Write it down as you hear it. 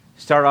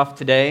start off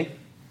today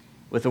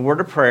with a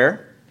word of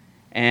prayer,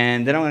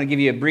 and then I'm going to give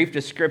you a brief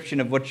description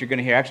of what you're going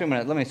to hear. Actually,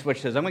 let me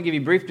switch this. I'm going to give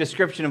you a brief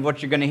description of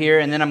what you're going to hear,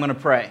 and then I'm going to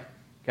pray,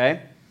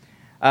 okay?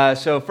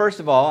 So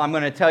first of all, I'm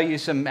going to tell you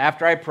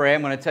after I pray,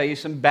 I'm going to tell you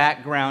some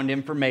background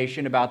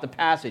information about the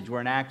passage. We're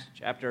in Acts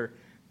chapter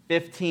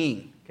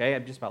 15, okay?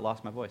 I've just about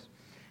lost my voice.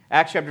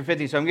 Acts chapter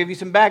 15, so I'm going to give you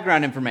some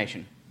background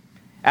information.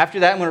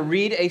 After that, I'm going to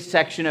read a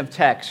section of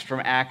text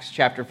from Acts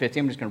chapter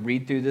 15. I'm just going to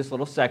read through this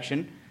little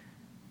section,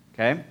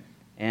 okay?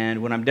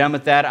 And when I'm done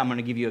with that, I'm going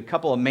to give you a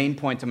couple of main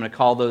points. I'm going to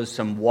call those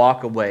some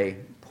walk-away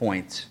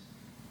points,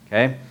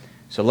 okay?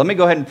 So let me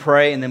go ahead and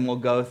pray, and then we'll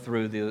go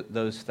through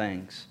those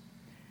things.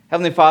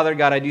 Heavenly Father,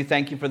 God, I do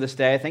thank you for this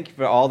day. I thank you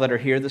for all that are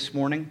here this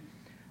morning.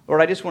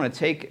 Lord, I just want to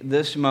take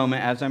this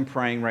moment as I'm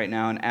praying right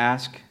now and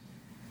ask,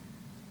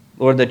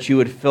 Lord, that you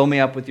would fill me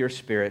up with your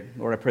Spirit.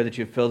 Lord, I pray that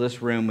you would fill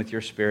this room with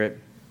your Spirit.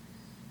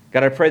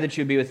 God, I pray that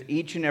you would be with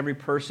each and every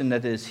person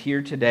that is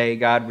here today,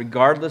 God,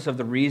 regardless of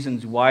the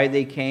reasons why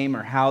they came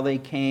or how they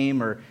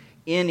came or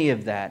any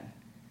of that.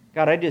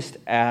 God, I just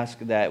ask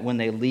that when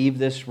they leave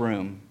this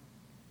room,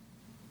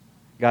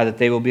 God, that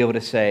they will be able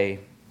to say,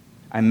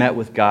 I met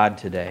with God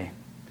today.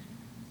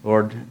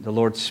 Lord, the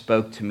Lord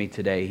spoke to me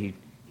today.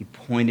 He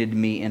pointed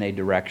me in a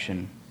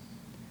direction.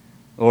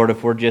 Lord,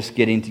 if we're just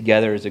getting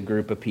together as a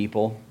group of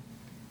people,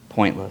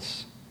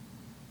 pointless.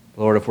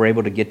 Lord, if we're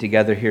able to get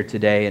together here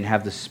today and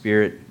have the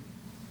Spirit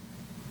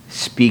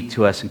speak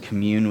to us and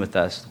commune with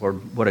us,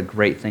 Lord, what a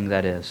great thing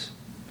that is.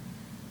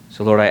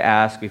 So, Lord, I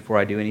ask before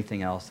I do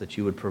anything else that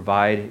you would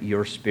provide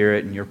your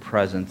Spirit and your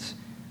presence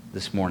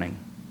this morning.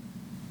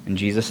 In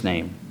Jesus'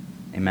 name,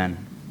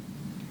 amen.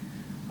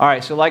 All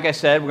right, so like I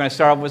said, we're going to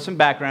start off with some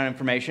background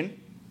information.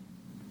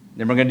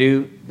 Then we're going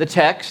to do the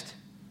text.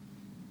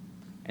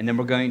 And then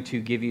we're going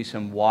to give you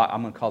I'm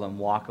going to call them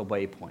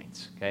walk-away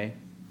points, okay?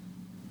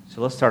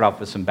 So let's start off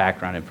with some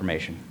background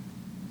information.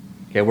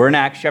 Okay, we're in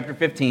Acts chapter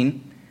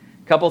 15.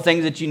 A couple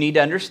things that you need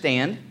to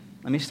understand.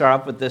 Let me start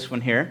off with this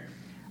one here.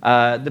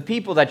 The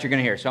people that you're going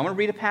to hear. So I'm going to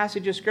read a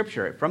passage of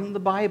Scripture from the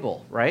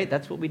Bible, right?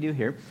 That's what we do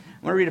here.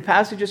 I'm going to read a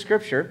passage of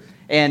Scripture,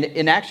 and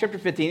in Acts chapter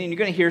 15, and you're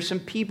going to hear some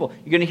people.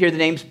 You're going to hear the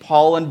names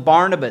Paul and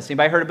Barnabas.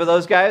 Anybody heard of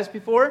those guys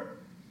before?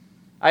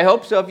 I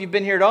hope so. If you've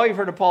been here at all, you've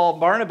heard of Paul and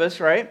Barnabas,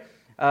 right?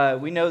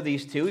 We know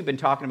these two. We've been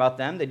talking about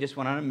them. They just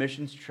went on a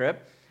missions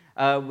trip.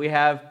 We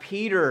have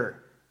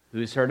Peter.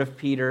 Who's heard of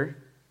Peter?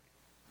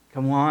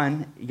 Come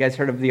on. You guys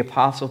heard of the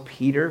Apostle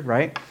Peter,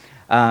 right?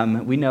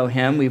 We know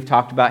him. We've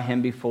talked about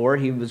him before.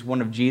 He was one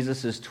of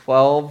Jesus'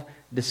 12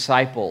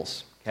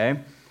 disciples, okay?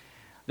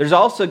 There's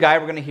also a guy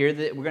we're going to hear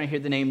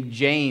the name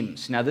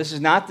James. Now, this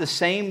is not the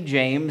same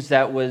James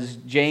that was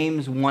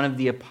James, one of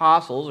the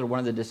apostles or one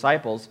of the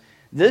disciples.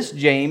 This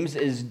James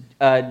is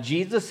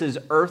Jesus'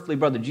 earthly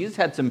brother. Jesus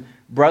had some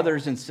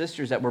brothers and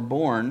sisters that were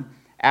born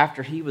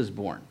after he was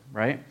born,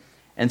 right?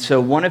 And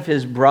so one of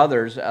his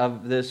brothers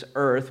of this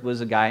earth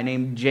was a guy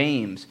named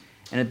James.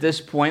 And at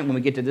this point, when we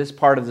get to this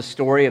part of the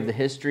story of the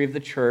history of the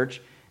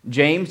church,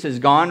 James has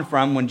gone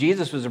from, when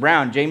Jesus was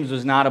around, James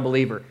was not a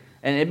believer.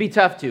 And it'd be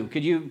tough to.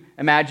 Could you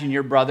imagine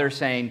your brother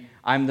saying,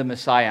 I'm the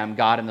Messiah, I'm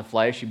God in the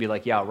flesh? You'd be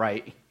like, yeah,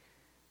 right.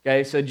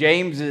 Okay, so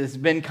James has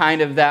been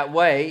kind of that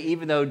way,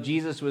 even though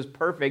Jesus was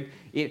perfect.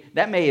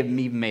 That may have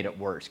even made it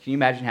worse. Can you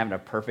imagine having a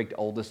perfect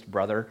oldest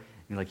brother?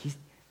 And like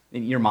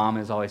your mom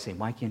is always saying,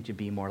 why can't you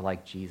be more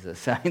like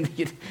Jesus? That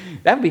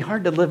would be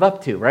hard to live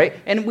up to, right?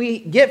 And we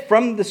get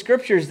from the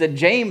scriptures that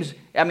James,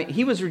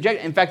 he was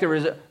rejected. In fact, there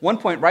was one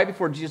point right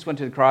before Jesus went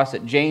to the cross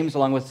that James,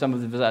 along with some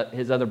of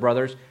his other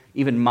brothers,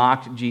 even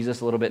mocked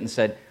Jesus a little bit and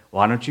said,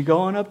 why don't you go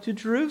on up to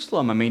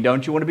Jerusalem?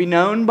 Don't you want to be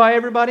known by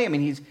everybody?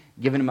 He's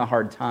giving him a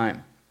hard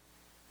time.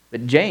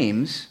 But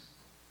James,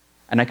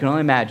 and I can only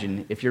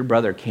imagine if your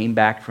brother came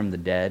back from the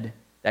dead,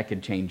 that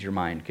could change your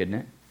mind, couldn't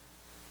it?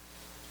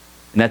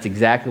 And that's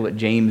exactly what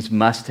James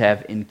must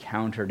have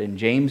encountered. And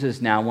James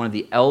is now one of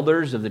the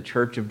elders of the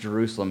church of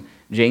Jerusalem.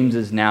 James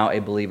is now a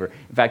believer.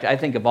 In fact, I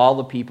think of all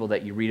the people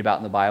that you read about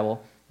in the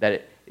Bible,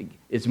 that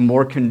it's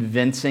more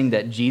convincing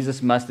that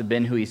Jesus must have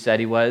been who he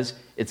said he was,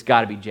 it's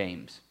got to be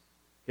James.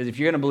 Because if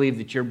you're going to believe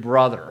that your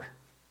brother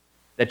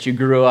that you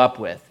grew up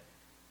with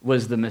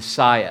was the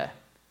Messiah,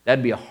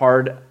 that'd be a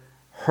hard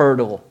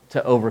hurdle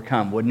to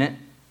overcome, wouldn't it?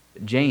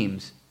 But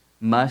James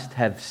must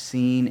have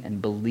seen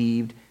and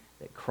believed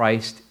that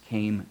Christ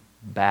came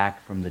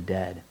back from the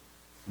dead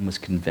and was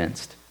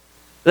convinced.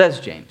 So that's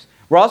James.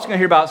 We're also going to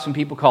hear about some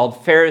people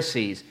called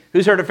Pharisees.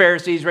 Who's heard of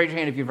Pharisees? Raise your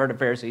hand if you've heard of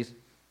Pharisees.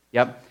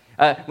 Yep.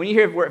 When you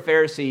hear the word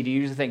Pharisee, do you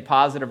usually think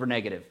positive or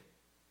negative?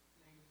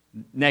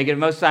 Negative.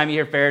 Most of the time you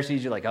hear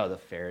Pharisees, you're like, oh, the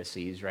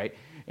Pharisees, right?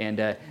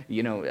 And,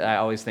 I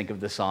always think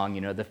of the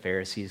song, the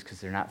Pharisees, because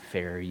they're not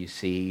fair, you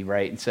see,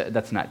 right? And so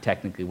that's not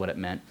technically what it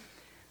meant.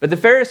 But the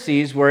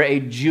Pharisees were a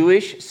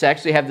Jewish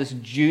sect. They have this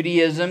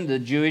Judaism, the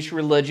Jewish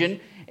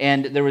religion,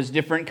 and there was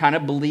different kind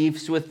of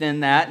beliefs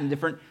within that and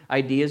different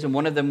ideas, and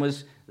one of them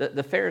was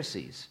the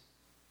Pharisees.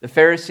 The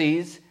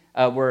Pharisees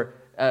were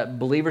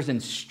believers in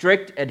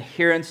strict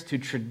adherence to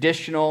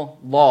traditional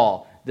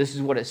law. This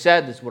is what it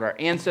said. This is what our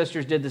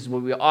ancestors did. This is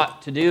what we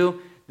ought to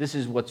do. this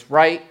is what's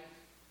right.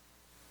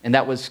 And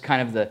that was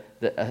kind of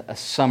a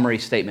summary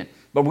statement.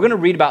 But we're going to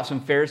read about some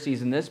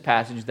Pharisees in this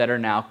passage that are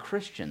now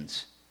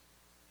Christians.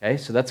 Okay,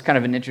 so that's kind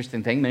of an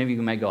interesting thing. Many of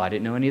you might go, I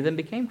didn't know any of them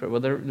became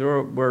Christians. Well,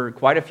 there were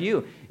quite a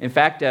few. In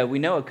fact, we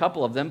know a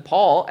couple of them.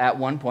 Paul, at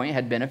one point,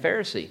 had been a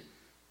Pharisee.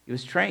 He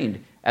was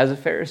trained as a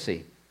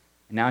Pharisee.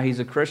 And now he's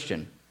a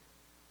Christian.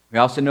 We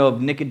also know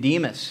of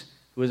Nicodemus,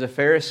 who was a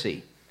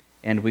Pharisee.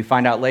 And we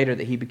find out later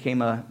that he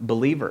became a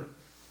believer.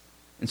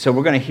 And so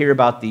we're going to hear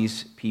about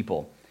these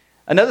people.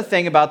 Another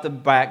thing about the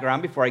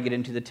background, before I get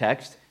into the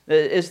text,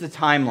 is the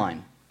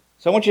timeline.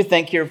 So I want you to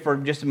think here for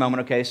just a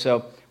moment, okay?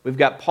 So we've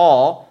got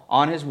Paul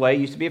on his way,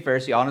 used to be a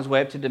Pharisee, on his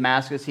way up to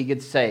Damascus. He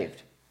gets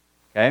saved,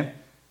 okay?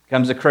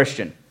 Becomes a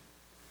Christian.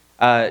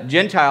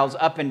 Gentiles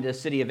up in the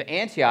city of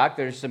Antioch,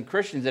 there's some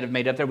Christians that have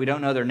made up there. We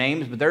don't know their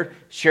names, but they're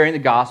sharing the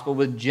gospel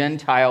with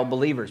Gentile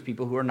believers,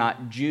 people who are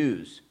not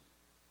Jews.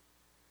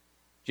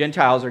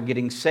 Gentiles are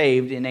getting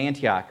saved in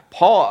Antioch.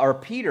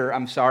 Peter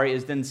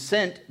is then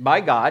sent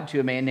by God to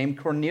a man named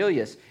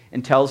Cornelius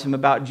and tells him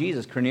about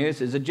Jesus.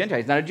 Cornelius is a Gentile.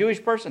 He's not a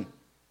Jewish person.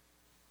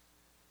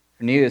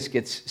 Cornelius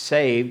gets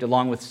saved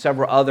along with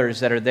several others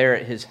that are there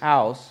at his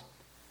house.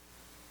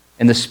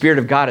 And the Spirit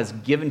of God is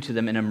given to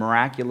them in a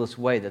miraculous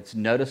way that's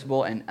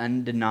noticeable and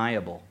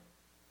undeniable.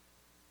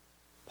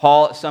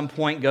 Paul at some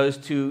point goes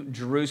to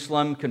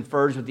Jerusalem,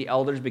 confers with the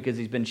elders because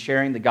he's been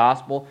sharing the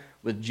gospel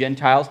with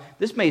Gentiles.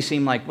 This may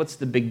seem like, what's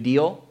the big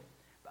deal?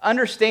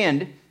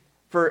 Understand,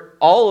 for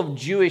all of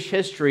Jewish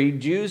history,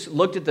 Jews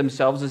looked at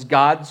themselves as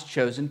God's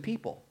chosen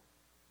people.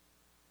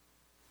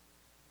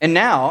 And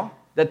now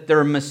that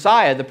their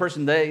Messiah, the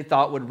person they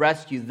thought would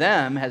rescue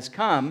them, has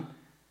come,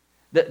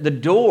 the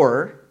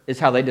door, is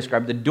how they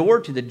describe it, the door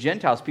to the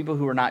Gentiles, people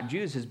who are not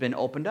Jews, has been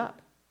opened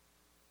up.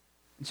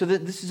 So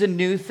this is a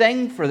new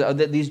thing for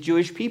these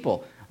Jewish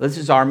people. This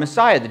is our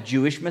Messiah, the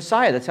Jewish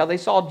Messiah. That's how they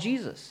saw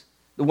Jesus,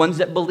 the ones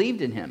that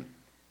believed in him.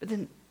 But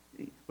then,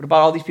 what about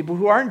all these people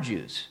who aren't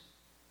Jews?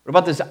 What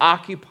about this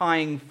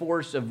occupying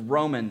force of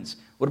Romans?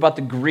 What about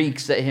the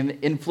Greeks that have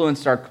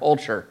influenced our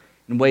culture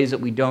in ways that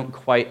we don't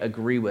quite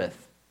agree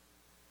with?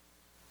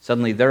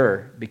 Suddenly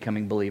they're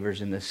becoming believers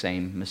in the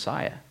same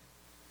Messiah.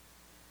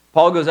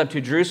 Paul goes up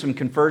to Jerusalem,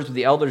 confers with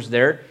the elders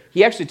there.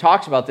 He actually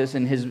talks about this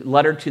in his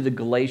letter to the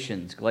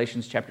Galatians.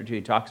 Galatians chapter 2,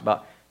 he talks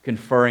about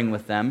conferring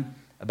with them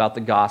about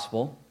the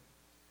gospel.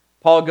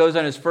 Paul goes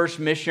on his first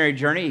missionary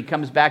journey. He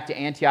comes back to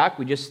Antioch.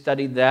 We just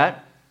studied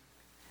that.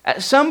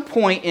 At some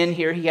point in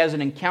here, he has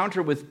an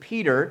encounter with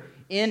Peter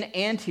in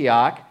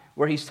Antioch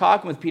where he's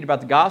talking with Peter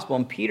about the gospel,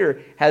 and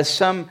Peter has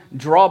some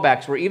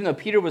drawbacks where even though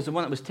Peter was the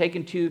one that was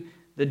taken to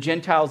the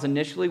Gentiles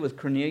initially with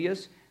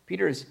Cornelius,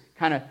 Peter is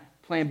kind of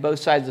playing both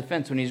sides of the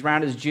fence. When he's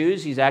around his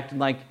Jews, he's acting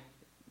like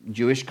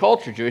Jewish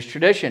culture, Jewish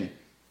tradition.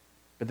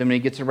 But then when he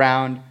gets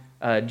around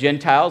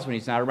Gentiles, when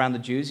he's not around the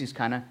Jews, he's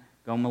kind of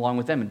going along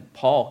with them. And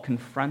Paul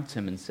confronts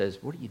him and says,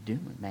 "What are you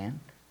doing, man?"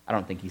 I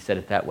don't think he said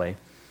it that way.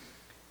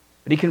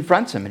 But he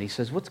confronts him and he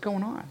says, "What's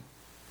going on?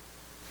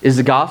 Is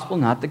the gospel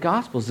not the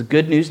gospel? Is the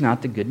good news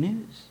not the good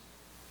news?"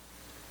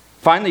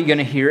 Finally, you're going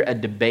to hear a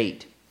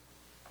debate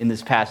in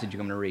this passage I'm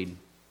going to read.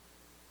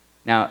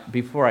 Now,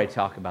 before I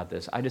talk about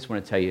this, I just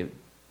want to tell you,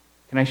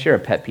 can I share a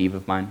pet peeve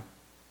of mine?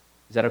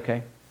 Is that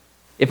okay?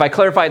 If I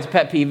clarify it's a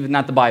pet peeve,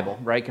 not the Bible,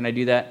 right? Can I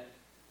do that?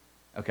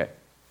 Okay.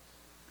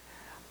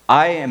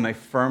 I am a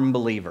firm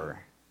believer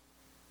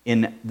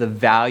in the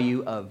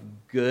value of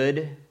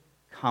good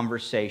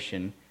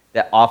conversation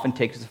that often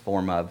takes the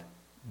form of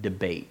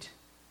debate.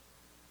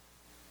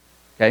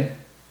 Okay?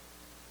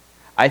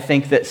 I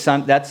think that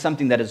that's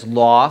something that is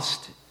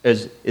lost,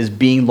 is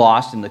being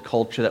lost in the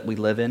culture that we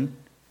live in.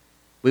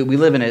 We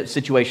live in a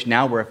situation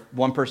now where if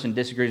one person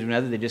disagrees with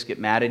another, they just get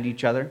mad at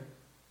each other.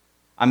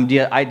 I'm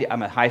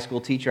a high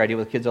school teacher. I deal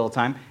with kids all the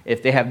time.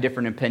 If they have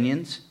different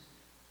opinions,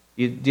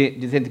 you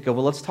think they go,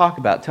 well, let's talk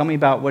about it. Tell me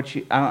about what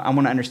I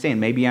want to understand.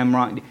 Maybe I'm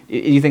wrong.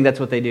 You think that's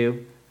what they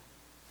do?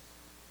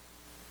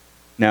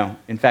 No.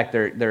 In fact,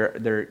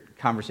 their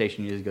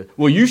conversation usually goes,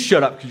 well, you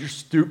shut up because you're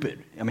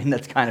stupid. I mean,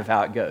 that's kind of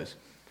how it goes.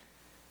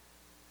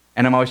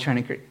 And I'm always trying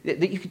to encourage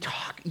that you can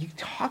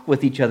talk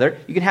with each other.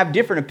 You can have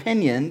different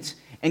opinions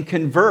and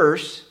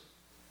converse.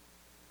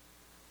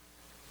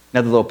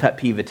 Another little pet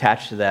peeve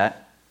attached to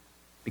that,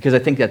 because I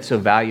think that's so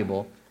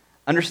valuable.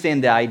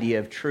 Understand the idea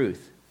of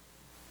truth.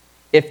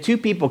 If two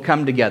people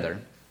come together,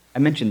 I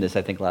mentioned this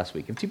I think last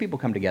week, if two people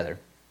come together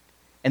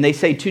and they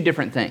say two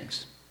different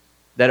things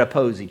that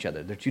oppose each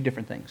other, they're two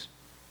different things,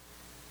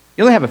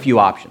 you only have a few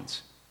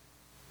options.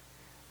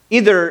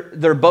 Either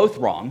they're both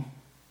wrong,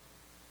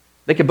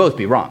 they could both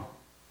be wrong,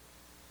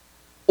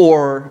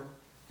 or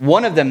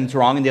one of them's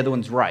wrong and the other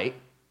one's right,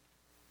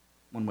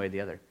 one way or the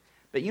other.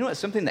 But you know what's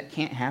something that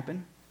can't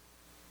happen?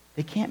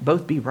 They can't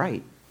both be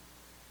right.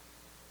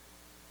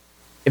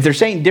 If they're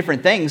saying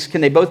different things,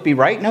 can they both be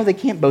right? No, they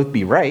can't both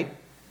be right.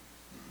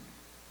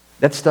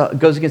 That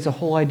goes against the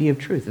whole idea of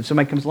truth. If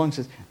somebody comes along and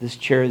says, this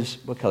chair is,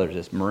 what color is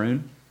this?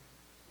 Maroon?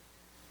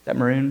 Is that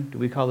maroon? Do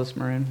we call this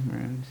maroon?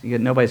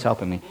 Maroon? Nobody's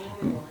helping me.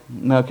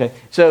 Okay.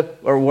 So,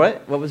 or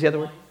what? What was the other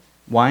word?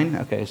 Wine?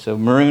 Okay, so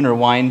maroon or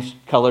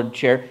wine-colored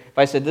chair. If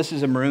I said this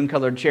is a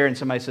maroon-colored chair and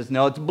somebody says,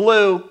 no, it's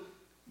blue,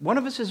 one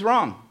of us is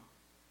wrong.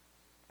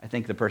 I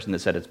think the person that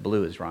said it's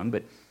blue is wrong,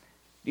 but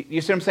you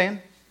see what I'm saying?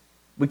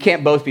 We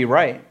can't both be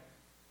right.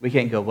 We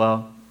can't go,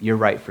 well, you're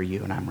right for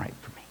you and I'm right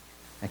for me.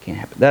 That can't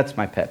happen. That's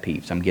my pet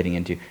peeves I'm getting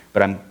into,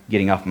 but I'm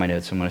getting off my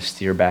notes, so I'm going to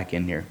steer back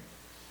in here.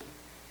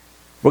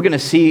 We're going to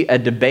see a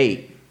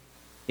debate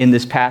in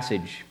this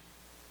passage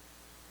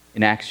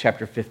in Acts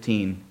chapter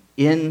 15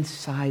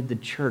 inside the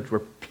church, where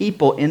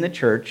people in the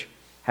church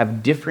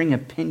have differing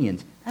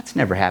opinions. That's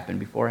never happened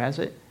before, has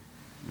it?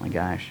 Oh my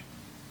gosh.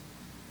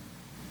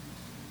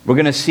 We're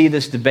going to see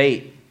this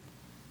debate.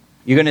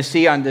 You're going to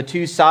see on the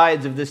two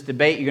sides of this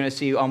debate, you're going to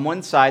see on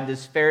one side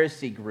this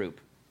Pharisee group.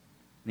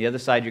 On the other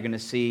side, you're going to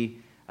see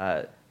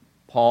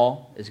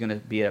Paul is going to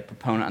be a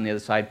proponent on the other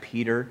side,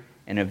 Peter,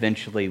 and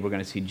eventually we're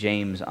going to see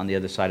James on the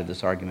other side of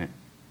this argument.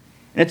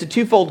 And it's a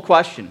twofold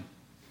question.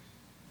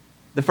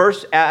 The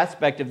first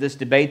aspect of this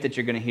debate that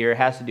you're going to hear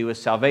has to do with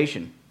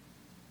salvation.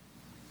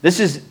 This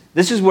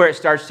is where it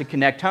starts to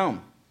connect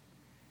home.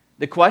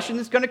 The question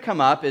that's going to come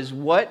up is,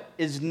 what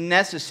is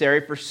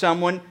necessary for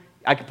someone,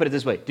 I could put it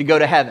this way, to go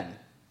to heaven,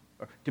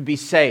 or to be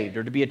saved,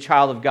 or to be a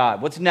child of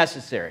God? What's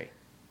necessary?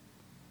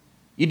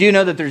 You do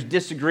know that there's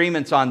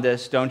disagreements on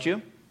this, don't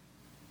you?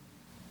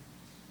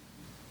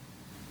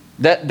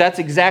 That's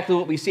exactly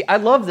what we see. I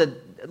love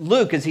that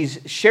Luke, as he's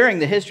sharing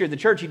the history of the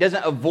church, he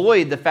doesn't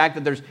avoid the fact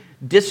that there's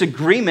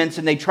disagreements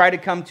and they try to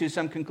come to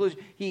some conclusion.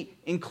 He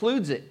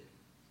includes it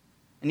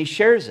and he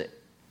shares it.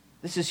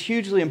 This is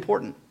hugely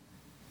important.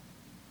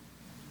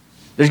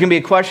 There's going to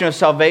be a question of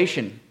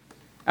salvation.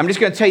 I'm just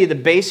going to tell you the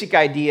basic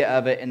idea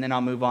of it and then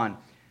I'll move on.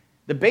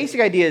 The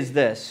basic idea is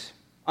this.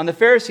 On the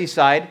Pharisee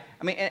side,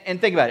 and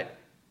think about it.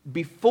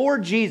 Before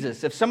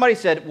Jesus, if somebody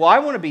said, well, I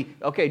want to be,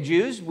 okay,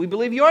 Jews, we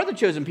believe you are the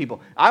chosen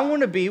people. I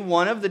want to be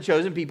one of the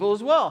chosen people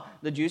as well.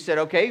 The Jews said,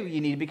 okay, you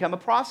need to become a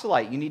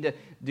proselyte. You need to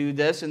do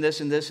this and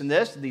this and this and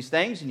this, these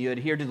things, and you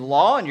adhere to the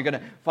law, and you're going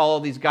to follow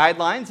these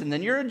guidelines, and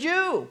then you're a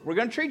Jew. We're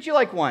going to treat you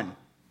like one.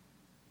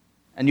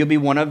 And you'll be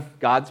one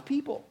of God's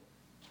people.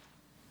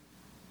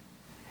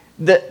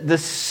 The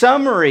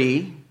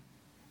summary,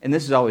 and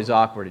this is always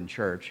awkward in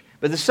church,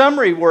 but the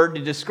summary word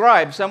to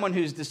describe someone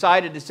who's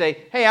decided to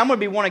say, hey, I'm going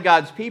to be one of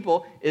God's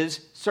people,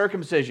 is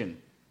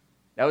circumcision.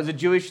 That was a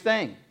Jewish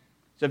thing.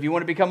 So if you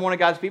want to become one of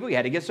God's people, you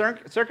had to get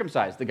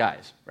circumcised, the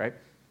guys, right?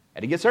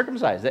 Had to get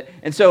circumcised.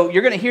 And so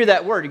you're going to hear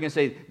that word. You're going to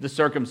say the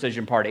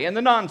circumcision party and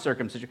the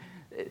non-circumcision.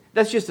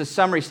 That's just a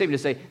summary statement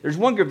to say there's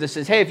one group that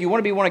says, hey, if you want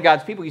to be one of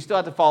God's people, you still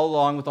have to follow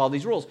along with all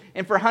these rules.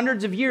 And for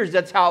hundreds of years,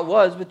 that's how it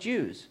was with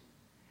Jews.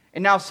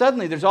 And now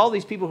suddenly there's all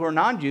these people who are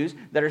non-Jews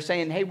that are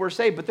saying, hey, we're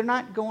saved, but they're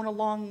not going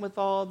along with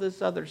all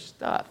this other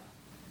stuff.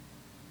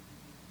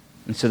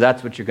 And so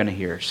that's what you're going to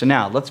hear. So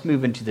now let's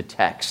move into the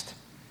text.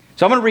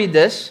 So I'm going to read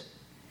this,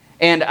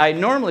 and I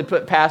normally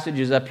put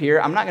passages up here.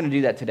 I'm not going to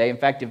do that today. In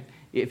fact,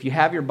 if you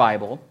have your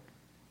Bible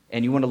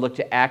and you want to look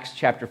to Acts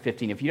chapter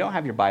 15, if you don't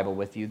have your Bible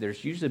with you,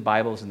 there's usually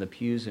Bibles in the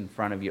pews in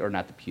front of you, or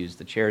not the pews,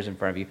 the chairs in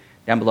front of you,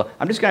 down below.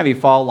 I'm just going to have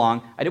you follow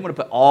along. I didn't want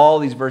to put all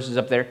these verses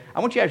up there. I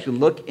want you to actually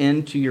look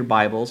into your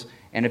Bibles,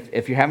 and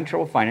if you're having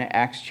trouble finding it,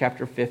 Acts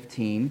chapter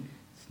 15,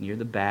 it's near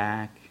the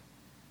back.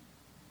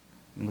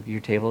 You look at your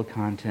table of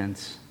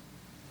contents.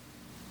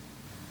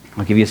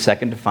 I'll give you a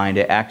second to find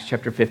it. Acts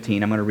chapter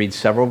 15. I'm going to read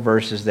several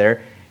verses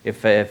there.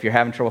 If you're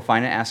having trouble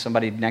finding it, ask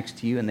somebody next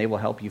to you, and they will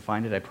help you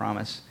find it, I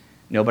promise.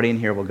 Nobody in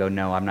here will go,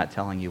 no, I'm not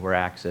telling you where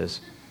Acts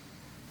is.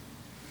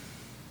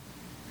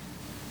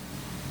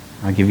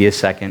 I'll give you a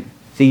second.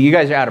 See, you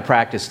guys are out of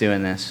practice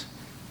doing this.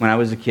 When I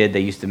was a kid,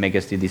 they used to make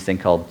us do these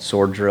things called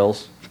sword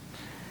drills,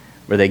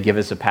 where they give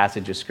us a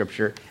passage of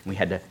Scripture, and we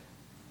had to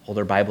hold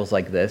our Bibles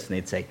like this, and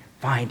they'd say,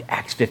 find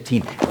Acts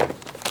 15.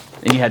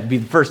 And you had to be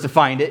the first to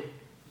find it.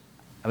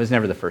 I was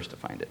never the first to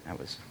find it.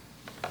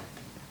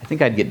 I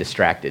think I'd get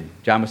distracted.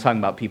 John was talking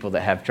about people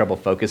that have trouble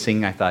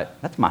focusing. I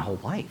thought, that's my whole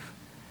life.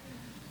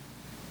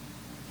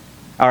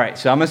 All right,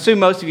 so I'm going to assume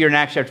most of you are in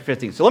Acts chapter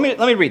 15. So let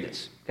me read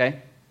this, okay?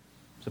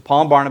 So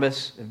Paul and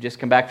Barnabas have just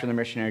come back from their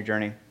missionary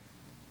journey.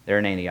 They're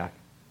in Antioch.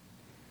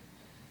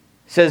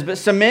 It says, but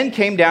some men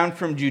came down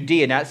from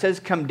Judea. Now it says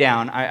come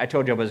down. I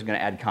told you I wasn't going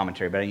to add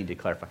commentary, but I need to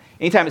clarify.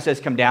 Anytime it says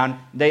come down,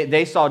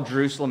 they saw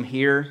Jerusalem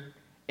here.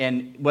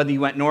 And whether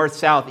you went north,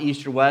 south,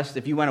 east, or west,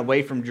 if you went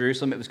away from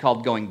Jerusalem, it was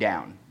called going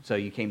down. So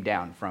you came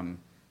down from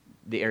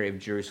the area of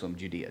Jerusalem,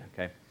 Judea,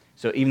 okay?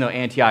 So even though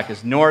Antioch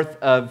is north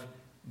of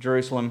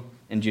Jerusalem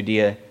and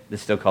Judea,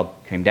 it's still called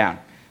came down.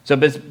 So,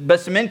 but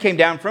some men came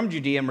down from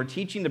Judea and were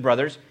teaching the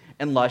brothers,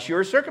 unless you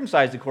are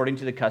circumcised according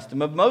to the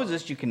custom of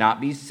Moses, you cannot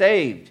be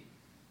saved.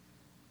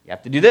 You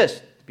have to do this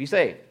to be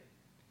saved.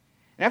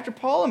 And after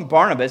Paul and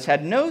Barnabas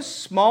had no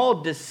small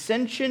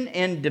dissension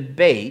and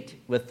debate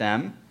with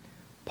them,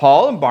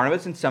 Paul and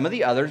Barnabas and some of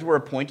the others were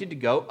appointed to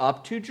go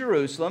up to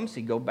Jerusalem.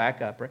 See, go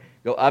back up, right?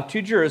 Go up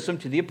to Jerusalem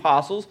to the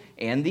apostles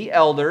and the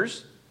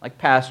elders, like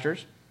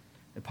pastors,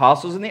 the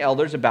apostles and the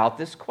elders about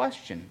this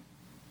question.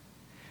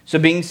 So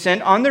being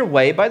sent on their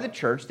way by the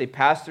church, they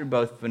passed through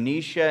both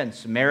Phoenicia and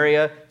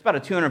Samaria. It's about a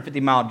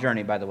 250-mile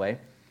journey, by the way,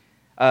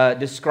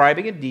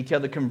 describing in detail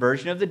the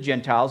conversion of the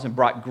Gentiles, and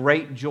brought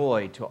great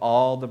joy to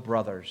all the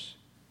brothers.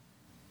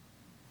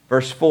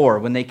 Verse 4,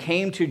 when they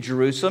came to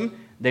Jerusalem,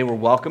 they were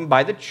welcomed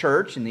by the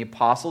church and the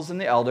apostles and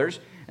the elders,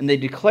 and they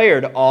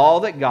declared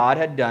all that God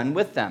had done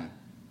with them.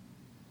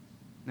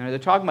 Now, they're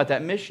talking about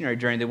that missionary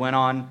journey that went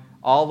on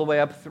all the way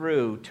up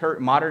through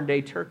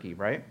modern-day Turkey,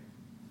 right?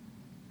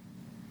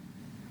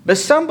 But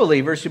some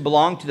believers who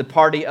belonged to the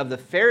party of the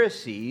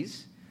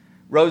Pharisees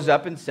rose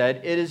up and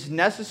said, it is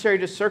necessary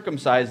to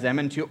circumcise them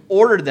and to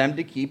order them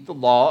to keep the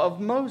law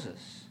of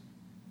Moses.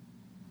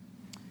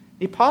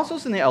 The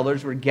apostles and the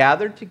elders were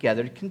gathered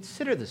together to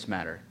consider this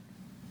matter.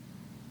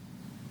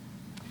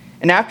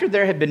 And after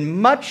there had been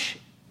much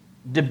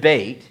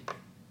debate,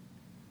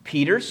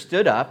 Peter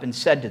stood up and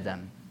said to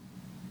them.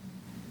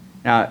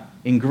 Now,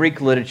 in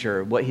Greek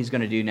literature, what he's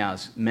going to do now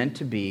is meant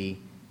to be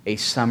a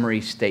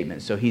summary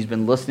statement. So he's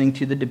been listening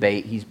to the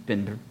debate. He's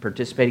been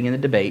participating in the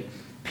debate.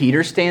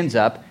 Peter stands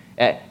up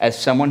as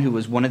someone who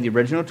was one of the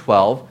original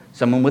 12,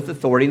 someone with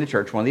authority in the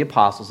church, one of the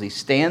apostles. He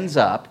stands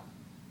up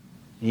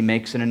and he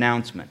makes an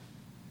announcement.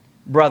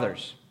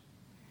 Brothers,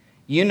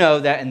 you know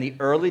that in the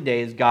early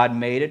days God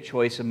made a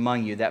choice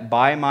among you that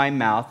by my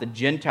mouth the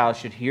Gentiles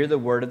should hear the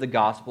word of the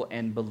gospel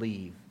and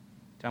believe.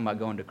 Talking about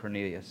going to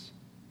Cornelius.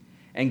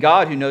 And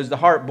God, who knows the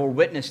heart, bore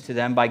witness to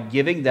them by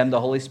giving them the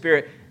Holy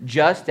Spirit,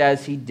 just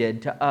as he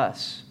did to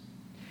us.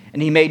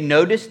 And he made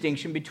no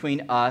distinction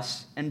between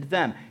us and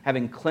them,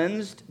 having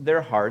cleansed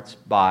their hearts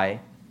by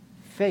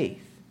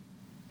faith.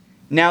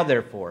 Now,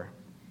 therefore,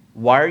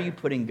 why are you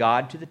putting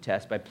God to the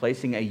test by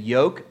placing a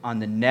yoke on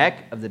the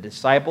neck of the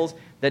disciples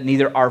that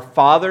neither our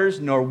fathers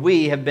nor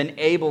we have been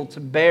able to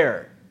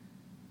bear?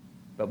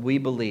 But we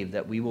believe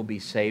that we will be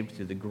saved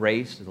through the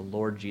grace of the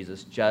Lord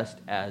Jesus, just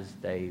as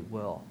they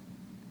will.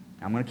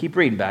 I'm going to keep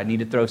reading, but I need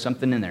to throw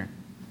something in there.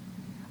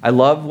 I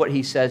love what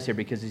he says here,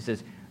 because he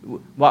says,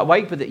 why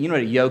you put that? You know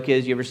what a yoke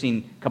is? You ever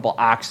seen a couple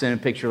oxen, a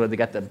picture where they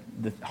got the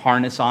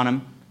harness on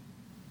them?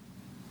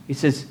 He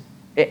says,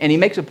 and he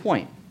makes a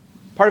point.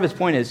 Part of his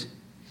point is,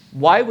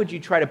 why would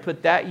you try to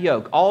put that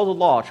yoke, all the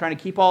law, trying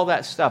to keep all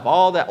that stuff,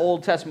 all that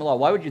Old Testament law,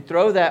 why would you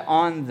throw that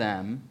on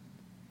them?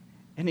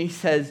 And he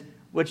says,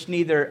 which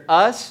neither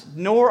us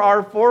nor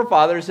our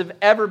forefathers have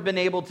ever been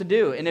able to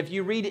do. And if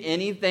you read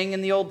anything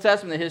in the Old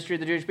Testament, the history of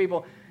the Jewish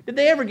people, did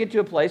they ever get to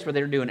a place where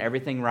they were doing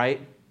everything right?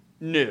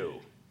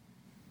 No.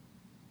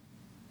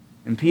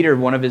 And Peter,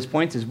 one of his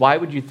points is, why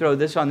would you throw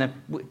this on them?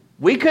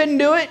 We couldn't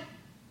do it.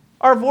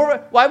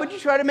 Why would you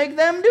try to make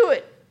them do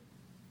it?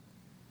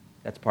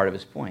 That's part of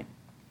his point.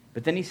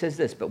 But then he says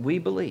this, but we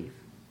believe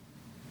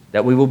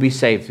that we will be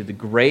saved through the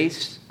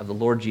grace of the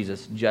Lord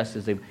Jesus, just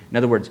as they... In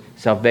other words,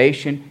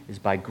 salvation is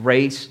by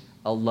grace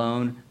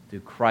alone,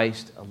 through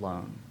Christ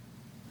alone.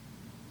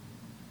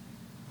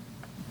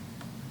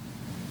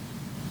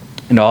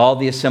 And all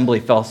the assembly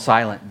fell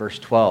silent, verse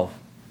 12.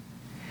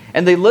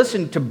 And they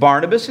listened to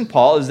Barnabas and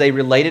Paul as they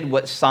related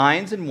what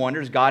signs and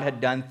wonders God had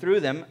done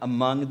through them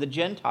among the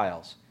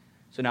Gentiles.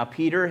 So now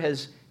Peter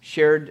has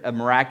shared a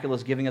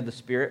miraculous giving of the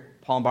Spirit.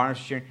 Paul and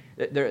Barnabas are sharing.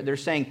 They're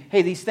saying,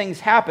 hey, these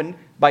things happened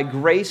by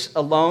grace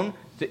alone,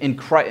 in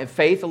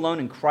faith alone,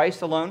 in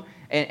Christ alone.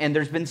 And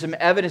there's been some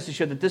evidence to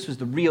show that this was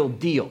the real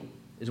deal,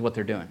 is what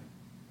they're doing.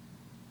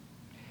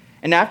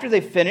 And after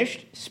they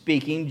finished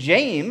speaking,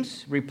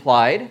 James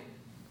replied.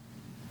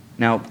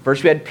 Now,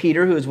 first we had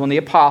Peter, who was one of the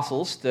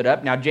apostles, stood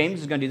up. Now,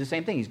 James is going to do the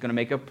same thing. He's going to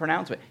make a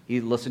pronouncement. He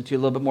listened to a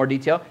little bit more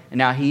detail. And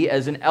now he,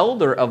 as an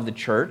elder of the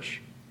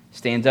church,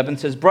 stands up and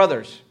says,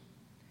 brothers,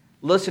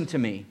 listen to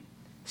me.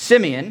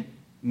 Simeon,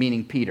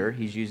 meaning Peter,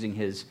 he's using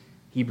his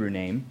Hebrew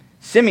name,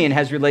 Simeon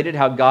has related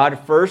how God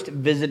first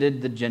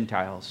visited the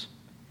Gentiles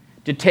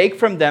to take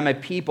from them a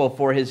people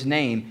for his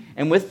name.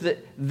 And with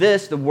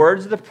this, the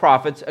words of the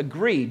prophets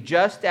agree,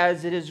 just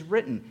as it is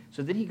written.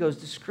 So then he goes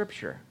to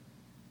Scripture.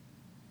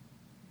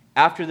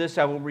 After this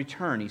I will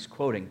return, he's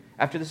quoting.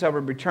 After this I will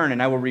return,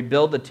 and I will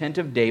rebuild the tent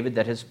of David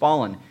that has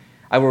fallen.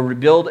 I will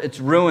rebuild its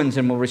ruins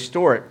and will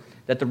restore it,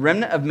 that the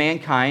remnant of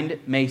mankind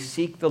may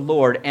seek the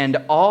Lord, and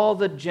all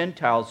the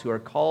Gentiles who are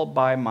called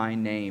by my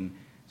name,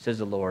 says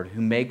the Lord,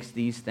 who makes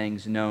these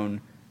things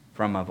known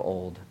from of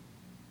old.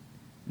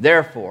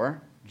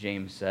 Therefore,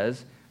 James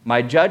says,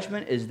 my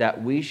judgment is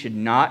that we should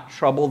not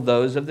trouble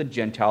those of the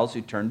Gentiles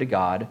who turn to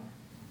God,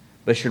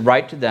 but should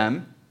write to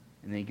them.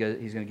 And then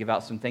he's going to give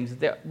out some things that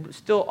they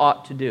still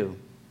ought to do.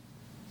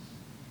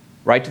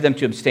 Write to them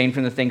to abstain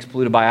from the things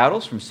polluted by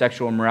idols, from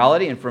sexual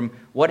immorality, and from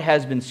what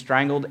has been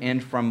strangled,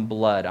 and from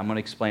blood. I'm going to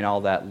explain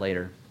all that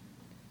later.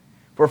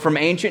 For from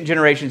ancient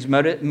generations,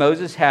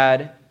 Moses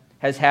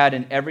has had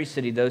in every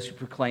city those who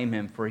proclaim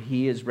him, for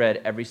he is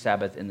read every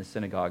Sabbath in the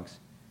synagogues.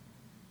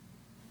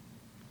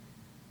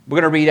 We're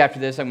going to read after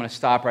this. I'm going to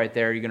stop right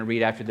there. You're going to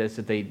read after this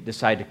that they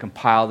decide to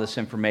compile this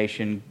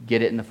information,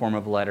 get it in the form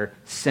of a letter,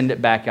 send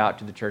it back out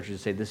to the churches and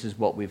say, this is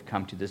what we've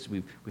come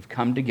to. We've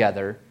come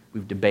together.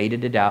 We've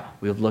debated it out.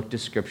 We've looked at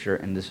Scripture,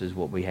 and this is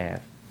what we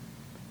have.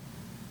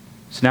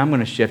 So now I'm going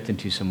to shift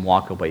into some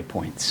walkaway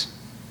points.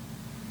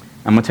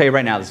 I'm going to tell you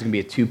right now, this is going to be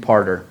a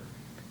two-parter.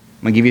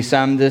 I'm going to give you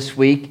some this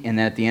week, and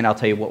then at the end I'll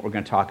tell you what we're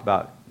going to talk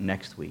about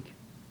next week.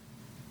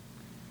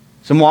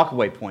 Some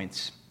walkaway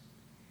points.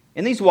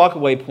 In these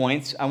walkaway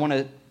points, I want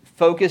to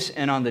focus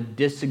in on the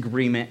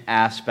disagreement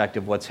aspect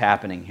of what's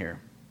happening here.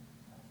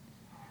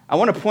 I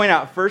want to point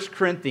out 1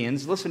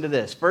 Corinthians, listen to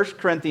this, 1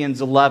 Corinthians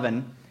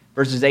 11,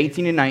 verses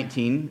 18 and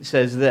 19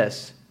 says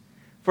this,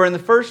 "For in the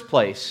first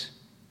place,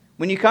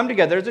 when you come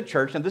together as a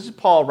church," now this is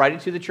Paul writing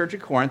to the church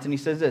at Corinth, and he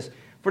says this,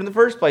 "For in the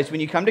first place, when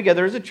you come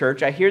together as a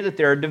church, I hear that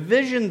there are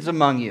divisions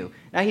among you."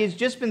 Now he's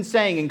just been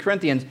saying in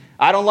Corinthians,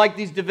 I don't like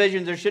these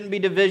divisions, there shouldn't be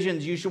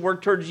divisions, you should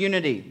work towards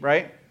unity,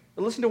 right?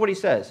 But listen to what he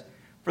says.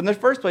 "For in the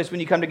first place, when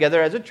you come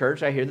together as a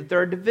church, I hear that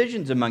there are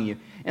divisions among you.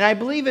 And I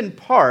believe in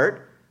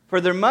part, for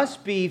there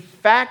must be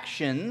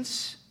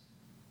factions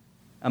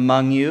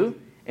among you,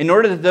 in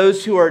order that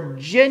those who are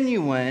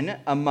genuine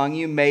among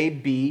you may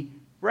be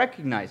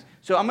recognized."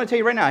 So I'm going to tell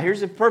you right now,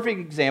 here's a perfect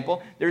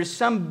example. There's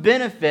some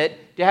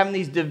benefit to having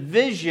these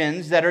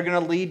divisions that are going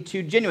to lead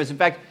to genuineness. In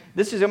fact,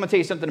 I'm going to tell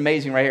you something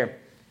amazing right here.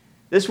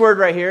 This word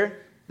right here,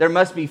 there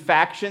must be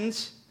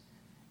factions.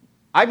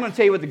 I'm going to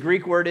tell you what the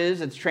Greek word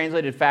is. It's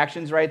translated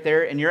factions right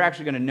there, and you're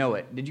actually going to know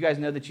it. Did you guys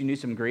know that you knew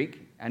some Greek?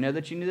 I know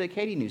that you knew that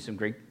Katie knew some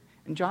Greek,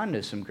 and John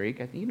knows some Greek.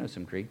 I think you know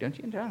some Greek, don't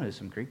you? And John knows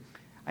some Greek.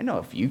 I know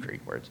a few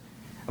Greek words.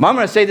 I'm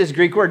going to say this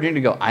Greek word, you're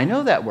going to go, I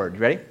know that word.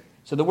 Ready?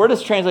 So the word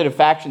that's translated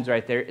factions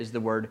right there is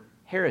the word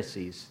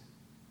heresies.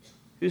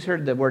 Who's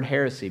heard the word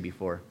heresy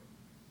before?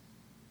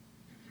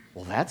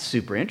 Well, that's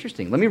super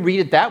interesting. Let me read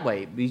it that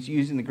way. He's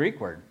using the Greek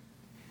word.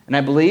 "And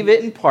I believe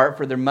it in part,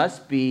 for there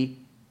must be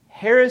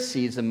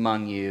heresies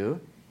among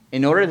you,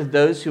 in order that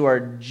those who are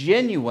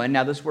genuine,"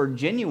 now this word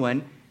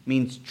genuine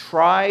means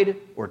tried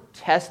or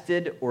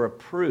tested or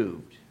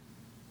approved.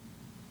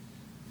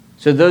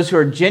 "So those who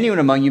are genuine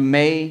among you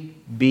may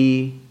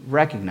be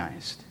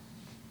recognized."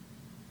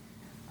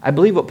 I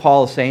believe what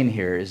Paul is saying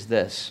here is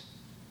this.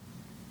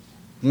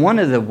 One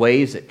of the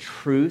ways that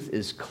truth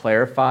is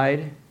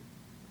clarified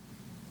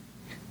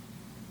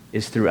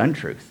is through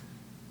untruth.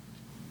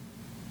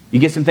 You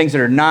get some things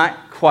that are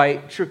not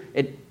quite true.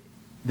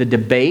 The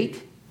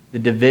debate, the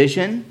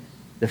division,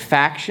 the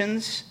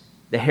factions,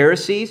 the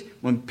heresies,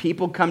 when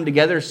people come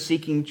together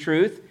seeking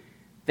truth,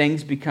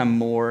 things become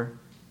more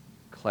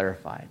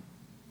clarified.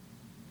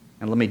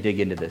 And let me dig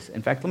into this.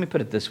 In fact, let me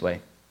put it this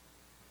way.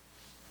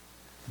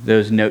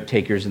 Those note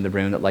takers in the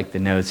room that like the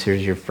notes,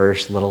 here's your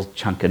first little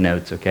chunk of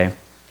notes, okay?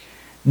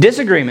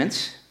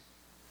 Disagreements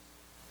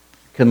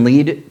can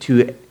lead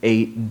to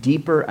a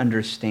deeper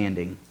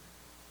understanding.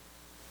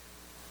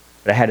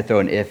 But I had to throw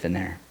an if in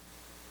there.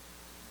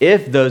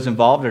 If those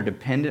involved are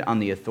dependent on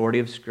the authority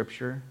of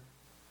Scripture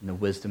and the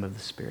wisdom of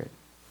the Spirit.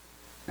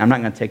 Now, I'm not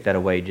going to take that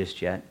away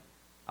just yet.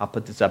 I'll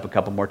put this up a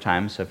couple more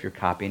times, so if you're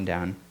copying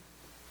down.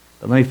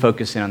 But let me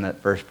focus in on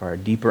that first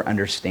part, deeper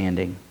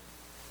understanding.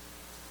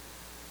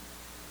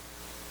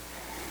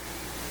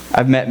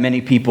 I've met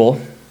many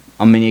people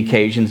on many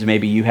occasions,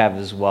 maybe you have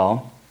as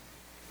well,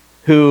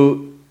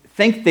 who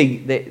think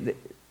they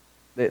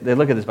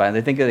look at this Bible,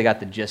 they think they got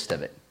the gist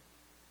of it.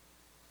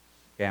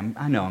 Okay,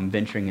 I know I'm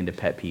venturing into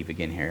pet peeve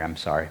again here. I'm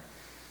sorry.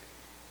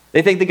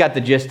 They think they got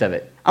the gist of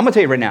it. I'm going to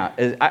tell you right now,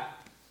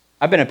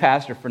 I've been a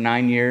pastor for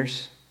 9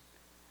 years.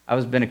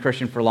 I've been a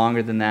Christian for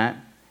longer than that.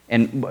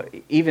 And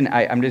even,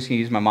 I'm just going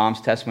to use my mom's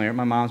testimony.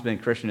 My mom's been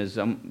a Christian as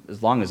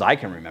long as I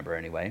can remember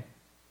anyway.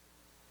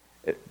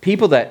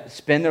 People that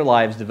spend their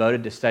lives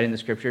devoted to studying the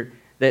Scripture,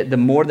 the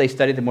more they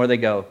study, the more they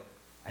go,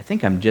 I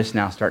think I'm just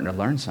now starting to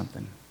learn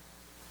something.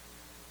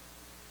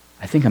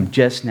 I think I'm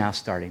just now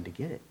starting to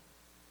get it.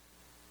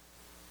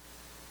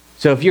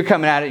 So if you're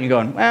coming at it and you're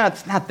going, well,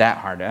 it's not that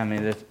hard. I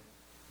mean,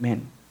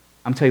 man,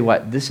 I'm telling you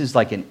what, this is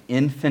like an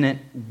infinite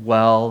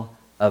well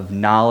of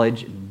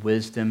knowledge and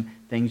wisdom.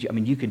 Things, I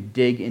mean, you could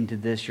dig into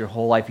this your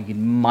whole life. You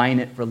can mine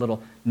it for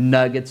little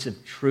nuggets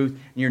of truth. And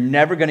you're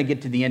never going to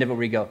get to the end of it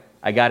where you go,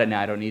 I got it now,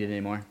 I don't need it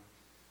anymore.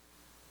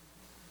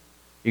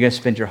 You're going to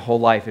spend your whole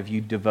life if you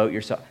devote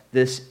yourself.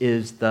 This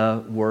is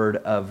the Word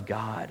of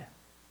God.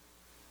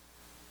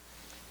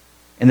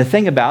 And the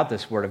thing about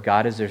this Word of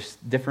God is there's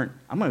different,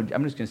 I'm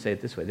just going to say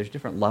it this way, there's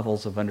different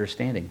levels of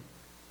understanding.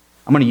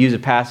 I'm going to use a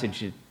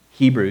passage in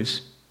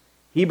Hebrews.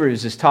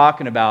 Hebrews is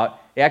talking about,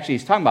 actually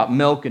he's talking about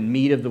milk and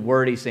meat of the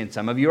Word. He's saying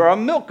some of you are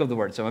on milk of the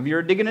Word, some of you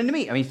are digging into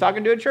meat. I mean, he's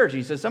talking to a church.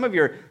 He says some of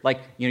you are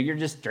like, you're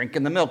just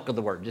drinking the milk of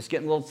the Word, just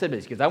getting little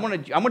tidbits. Because I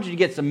want you to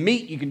get some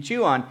meat you can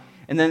chew on.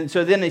 And then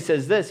he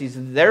says this, he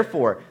says,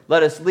 therefore,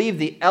 let us leave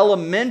the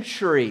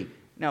elementary.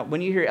 Now,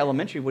 when you hear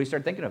elementary, what do you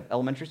start thinking of?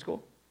 Elementary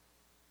school?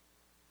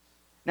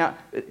 Now,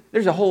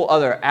 there's a whole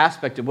other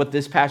aspect of what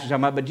this passage is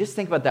talking about, but just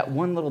think about that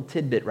one little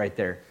tidbit right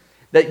there.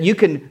 That you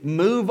can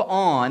move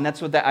on,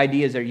 that's what the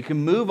idea is there. You can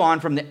move on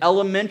from the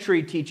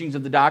elementary teachings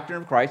of the doctrine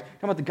of Christ,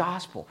 talking about the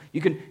gospel. You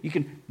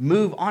can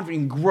move on, you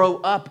can grow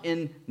up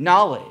in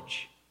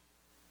knowledge.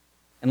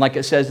 And like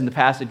it says in the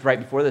passage right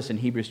before this in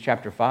Hebrews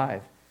chapter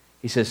 5,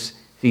 he says,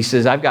 He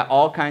says, I've got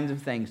all kinds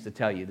of things to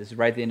tell you. This is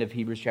right at the end of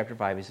Hebrews chapter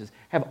 5. He says,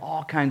 I have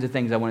all kinds of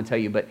things I want to tell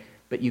you, but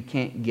you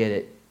can't get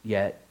it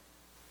yet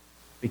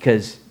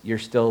because you're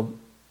still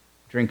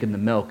drinking the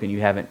milk and you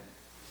haven't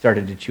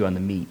started to chew on the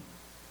meat.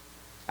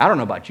 I don't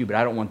know about you, but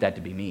I don't want that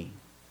to be me.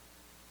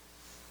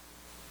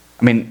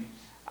 I mean,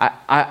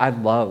 I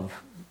love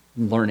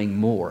learning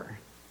more.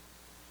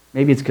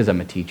 Maybe it's because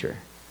I'm a teacher.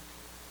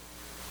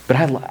 But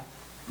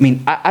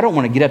I don't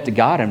want to get up to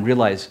God and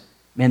realize,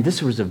 man,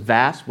 this was a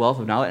vast wealth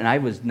of knowledge, and I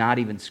was not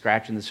even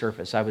scratching the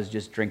surface. I was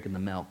just drinking the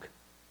milk.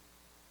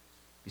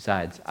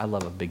 Besides, I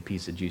love a big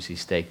piece of juicy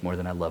steak more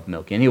than I love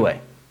milk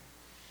anyway.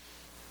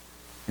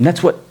 And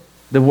that's what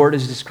the Word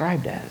is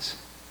described as.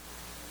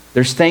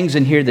 There's things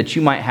in here that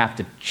you might have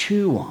to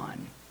chew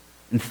on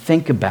and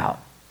think about.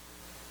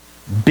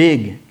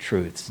 Big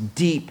truths,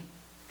 deep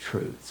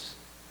truths.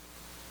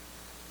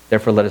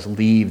 Therefore, let us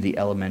leave the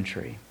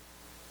elementary.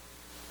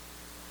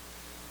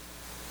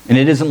 And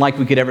it isn't like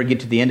we could ever get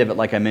to the end of it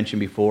like I mentioned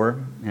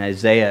before. In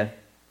Isaiah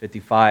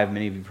 55,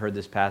 many of you have heard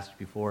this passage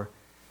before.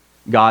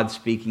 God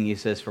speaking, he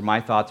says, for my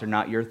thoughts are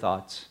not your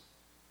thoughts.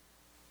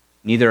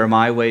 Neither are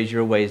my ways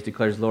your ways,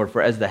 declares the Lord.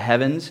 For as the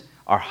heavens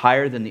are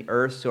higher than the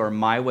earth, so are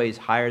my ways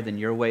higher than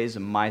your ways,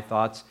 and my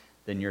thoughts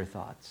than your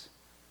thoughts.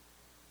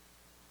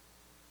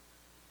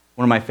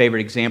 One of my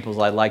favorite examples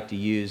I like to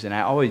use, and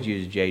I always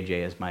use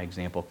JJ as my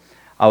example.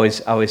 I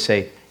always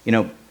say,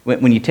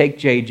 when you take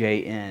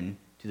JJ in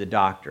to the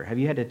doctor, have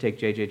you had to take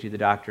JJ to the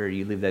doctor, or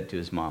you leave that to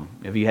his mom?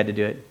 Have you had to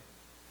do it?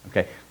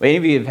 Okay. Well, any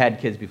of you have had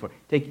kids before.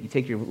 You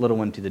take your little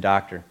one to the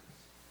doctor,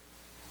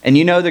 and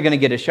you know they're going to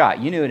get a shot.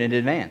 You knew it in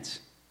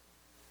advance.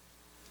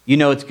 You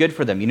know it's good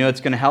for them. You know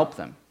it's going to help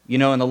them. You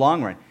know in the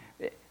long run.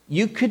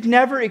 You could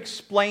never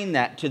explain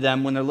that to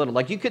them when they're little.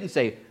 Like you couldn't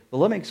say,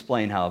 well, let me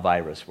explain how a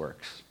virus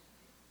works.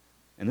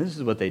 And this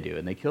is what they do.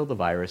 And they kill the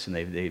virus, and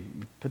they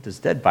put this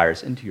dead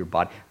virus into your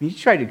body. I mean, you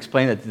try to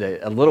explain that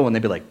to a little one,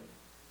 they'd be like,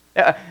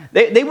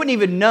 they wouldn't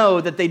even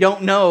know that they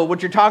don't know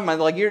what you're talking about.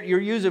 Like you're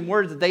using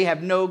words that they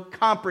have no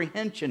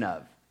comprehension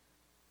of.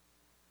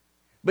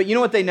 But you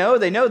know what they know?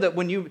 They know that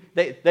when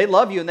they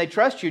love you and they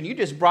trust you, and you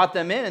just brought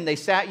them in and they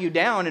sat you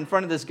down in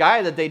front of this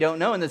guy that they don't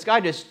know, and this guy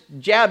just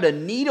jabbed a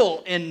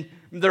needle in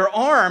their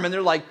arm, and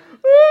they're like,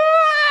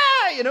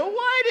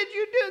 why did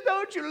you do?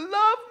 Don't you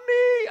love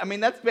me? I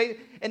mean,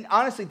 and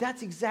honestly,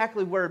 that's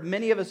exactly where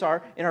many of us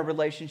are in our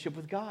relationship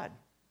with God.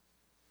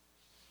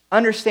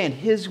 Understand,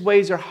 His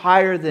ways are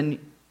higher than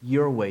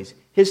your ways.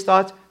 His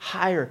thoughts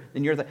higher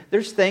than your thoughts.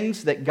 There's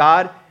things that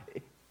God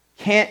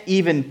can't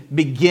even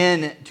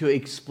begin to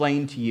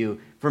explain to you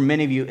for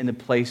many of you in the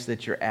place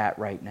that you're at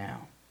right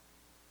now.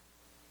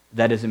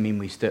 That doesn't mean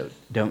we still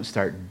don't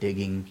start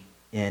digging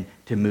in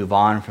to move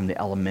on from the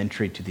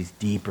elementary to these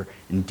deeper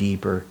and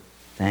deeper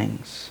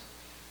things.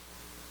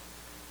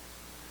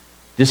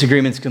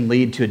 Disagreements can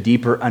lead to a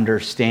deeper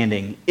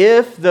understanding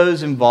if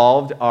those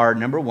involved are,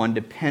 number one,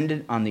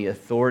 dependent on the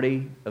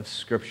authority of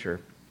Scripture.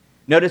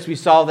 Notice we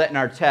saw that in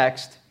our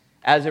text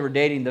as they were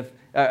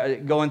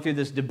going through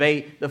this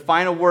debate. The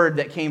final word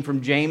that came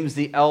from James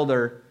the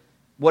elder,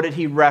 what did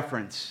he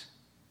reference?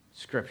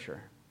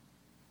 Scripture.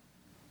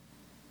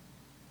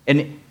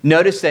 And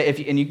notice that,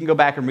 and you can go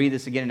back and read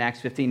this again in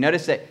Acts 15,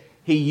 notice that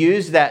he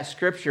used that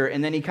Scripture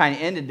and then he kind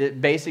of ended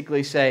it,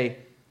 basically say,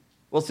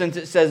 well, since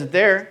it says it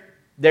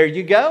there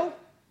you go.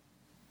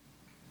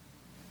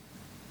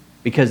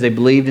 Because they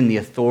believed in the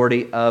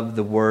authority of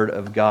the Word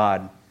of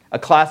God. A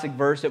classic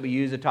verse that we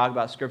use to talk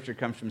about Scripture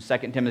comes from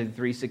 2 Timothy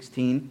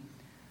 3:16. It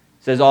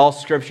says, all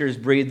Scripture is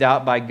breathed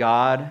out by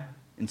God,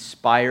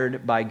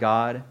 inspired by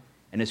God,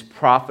 and is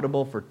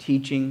profitable for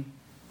teaching,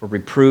 for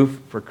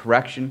reproof, for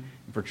correction,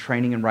 and for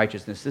training in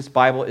righteousness. This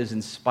Bible is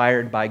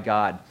inspired by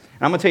God.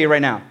 And I'm going to tell you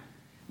right now,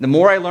 the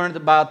more I learned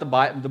about the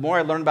Bible, the more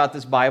I learned about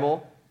this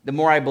Bible, the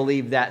more I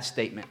believe that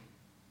statement.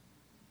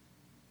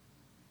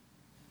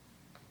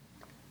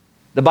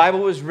 The Bible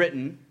was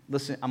written,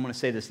 listen, I'm going to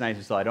say this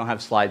nicely, so I don't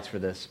have slides for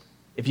this.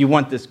 If you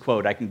want this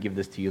quote, I can give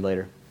this to you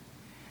later.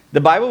 The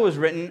Bible was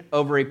written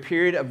over a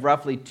period of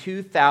roughly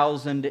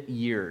 2,000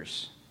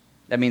 years.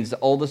 That means the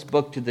oldest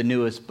book to the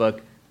newest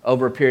book,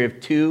 over a period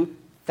of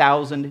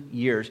 2,000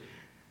 years,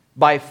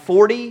 by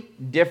 40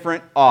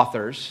 different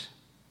authors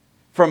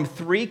from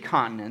 3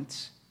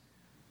 continents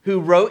who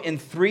wrote in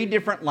 3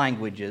 different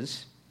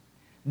languages.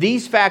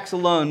 These facts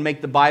alone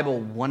make the Bible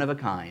one of a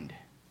kind.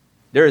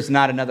 There is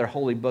not another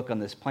holy book on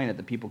this planet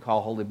that people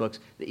call holy books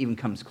that even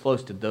comes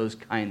close to those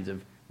kinds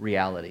of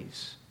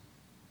realities.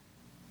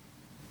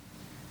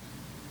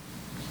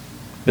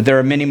 But there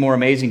are many more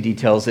amazing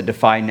details that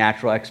defy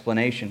natural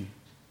explanation.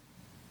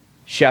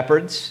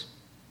 Shepherds,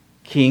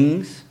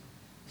 kings,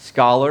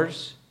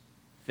 scholars,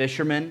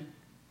 fishermen,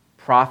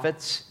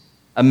 prophets,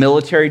 a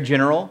military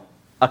general,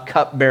 a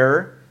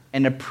cupbearer,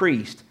 and a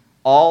priest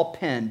all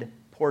penned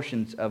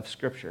portions of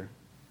Scripture.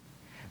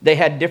 They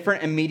had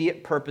different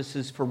immediate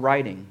purposes for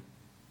writing.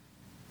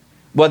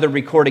 Whether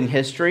recording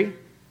history,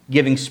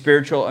 giving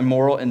spiritual and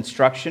moral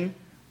instruction,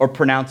 or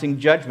pronouncing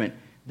judgment,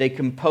 they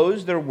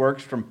composed their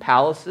works from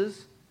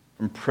palaces,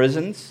 from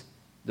prisons,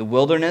 the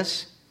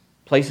wilderness,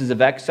 places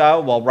of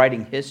exile while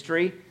writing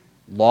history,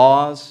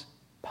 laws,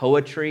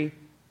 poetry,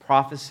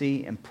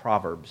 prophecy, and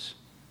proverbs.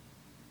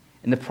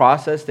 In the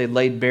process, they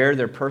laid bare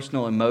their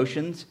personal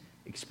emotions,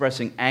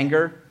 expressing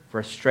anger,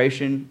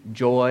 frustration,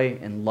 joy,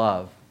 and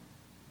love.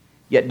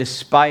 Yet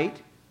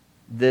despite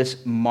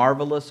this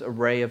marvelous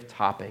array of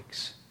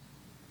topics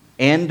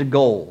and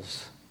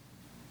goals,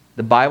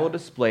 the Bible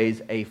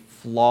displays a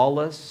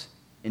flawless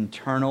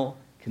internal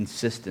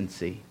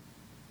consistency.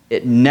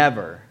 It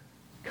never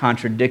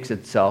contradicts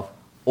itself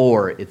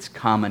or its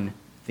common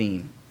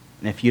theme.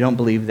 And if you don't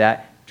believe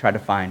that, try to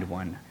find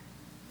one.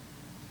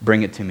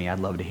 Bring it to me.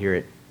 I'd love to hear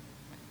it.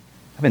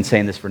 I've been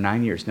saying this for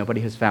 9 years. Nobody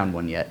has found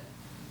one yet.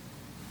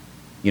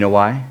 You know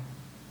why?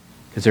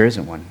 Because there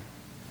isn't one.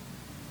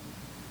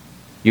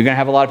 You're going to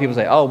have a lot of people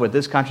say, oh, but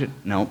this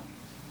no.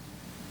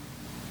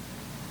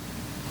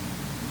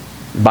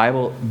 The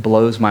Bible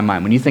blows my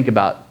mind. When you think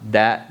about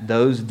that,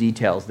 those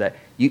details, that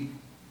you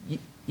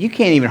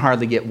can't even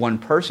hardly get one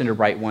person to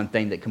write one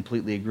thing that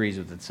completely agrees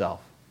with itself.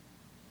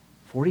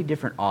 40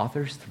 different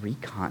authors, 3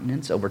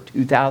 continents, over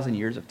 2,000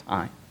 years of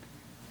time.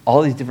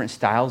 All these different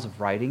styles of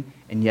writing,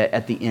 and yet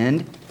at the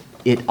end,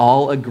 it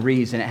all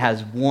agrees, and it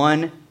has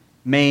one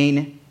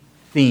main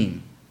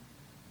theme.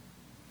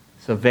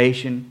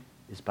 Salvation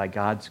is by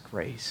God's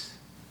grace,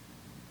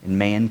 and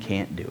man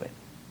can't do it.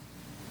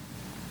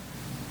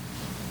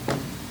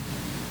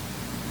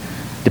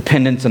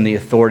 Dependence on the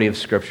authority of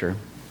Scripture.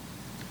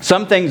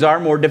 Some things are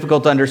more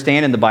difficult to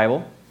understand in the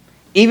Bible.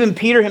 Even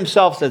Peter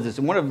himself says this.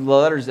 In one of the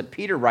letters that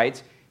Peter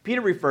writes,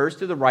 Peter refers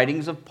to the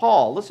writings of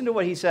Paul. Listen to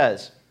what he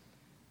says.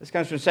 This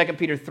comes from 2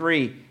 Peter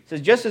 3. It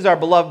says, just as our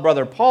beloved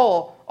brother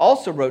Paul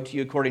also wrote to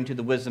you according to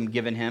the wisdom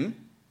given him,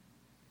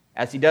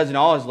 as he does in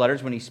all his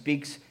letters when he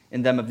speaks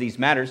in them of these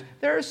matters,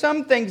 there are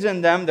some things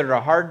in them that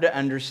are hard to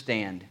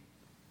understand.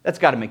 That's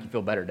got to make you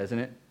feel better, doesn't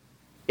it?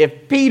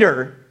 If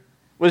Peter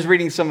was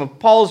reading some of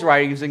Paul's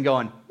writings and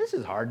going, this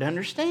is hard to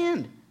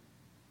understand,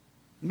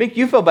 make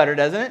you feel better,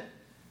 doesn't it?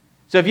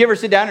 So if you ever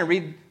sit down and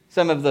read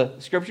some of the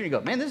Scripture, you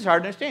go, man, this is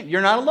hard to understand.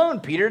 You're not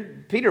alone.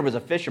 Peter was a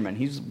fisherman.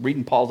 He's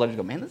reading Paul's letters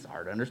and go, man, this is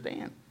hard to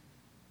understand.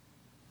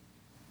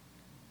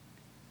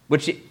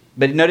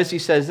 But notice he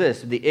says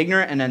this, the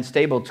ignorant and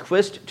unstable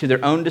twist to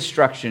their own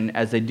destruction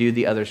as they do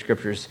the other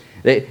Scriptures.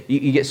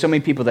 You get so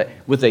many people that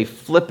with a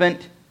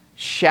flippant,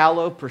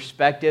 shallow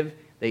perspective,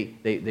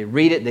 they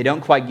read it, they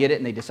don't quite get it,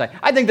 and they decide,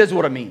 I think that's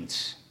what it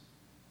means.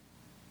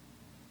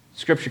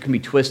 Scripture can be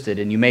twisted,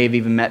 and you may have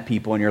even met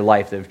people in your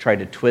life that have tried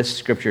to twist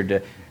Scripture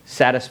to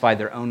satisfy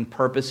their own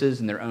purposes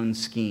and their own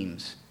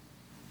schemes.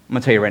 I'm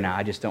going to tell you right now,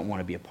 I just don't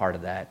want to be a part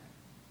of that.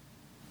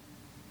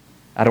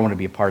 I don't want to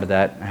be a part of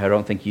that. I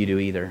don't think you do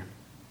either.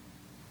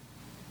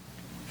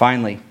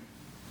 Finally,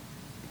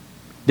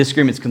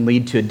 disagreements can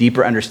lead to a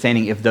deeper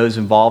understanding if those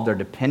involved are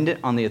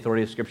dependent on the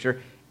authority of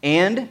Scripture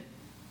and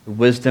the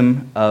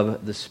wisdom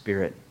of the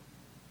Spirit.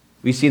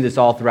 We see this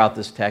all throughout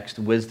this text,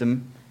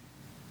 wisdom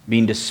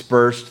being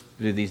dispersed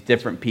through these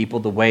different people,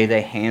 the way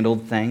they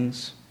handled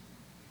things.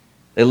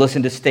 They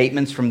listened to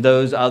statements from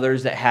those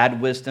others that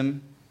had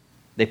wisdom.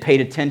 They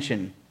paid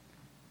attention.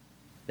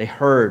 They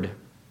heard.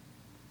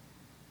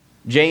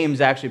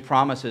 James actually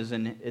promises,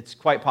 and it's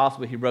quite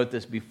possible he wrote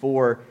this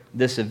before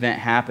this event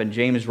happened.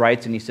 James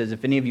writes and he says,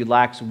 if any of you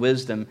lacks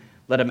wisdom,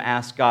 let him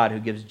ask God, who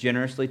gives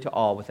generously to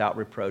all without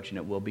reproach, and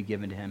it will be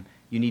given to him.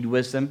 You need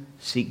wisdom?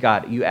 Seek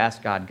God. You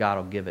ask God, God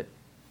will give it.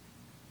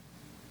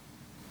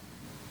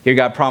 Here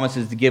God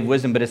promises to give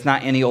wisdom, but it's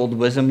not any old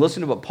wisdom.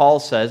 Listen to what Paul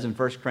says in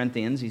 1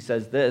 Corinthians. He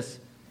says this,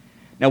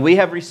 now we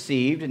have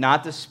received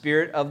not the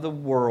spirit of the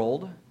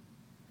world,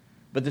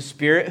 but the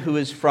Spirit who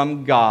is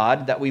from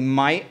God, that we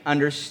might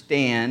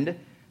understand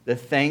the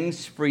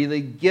things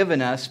freely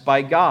given us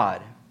by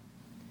God.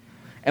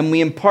 And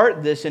we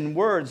impart this in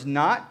words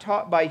not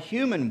taught by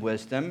human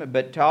wisdom,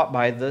 but taught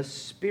by the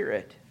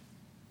Spirit,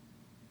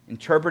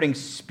 interpreting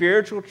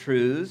spiritual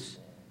truths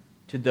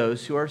to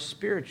those who are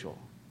spiritual.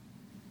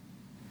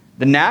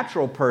 The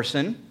natural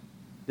person,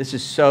 this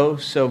is so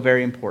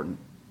very important.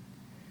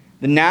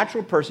 The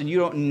natural person,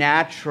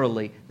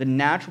 the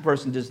natural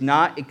person does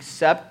not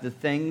accept the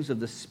things of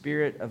the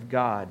Spirit of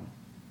God,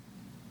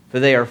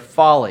 for they are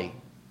folly.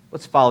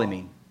 What's folly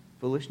mean?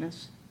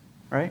 Foolishness,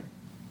 right?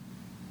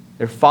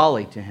 They're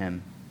folly to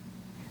him.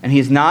 And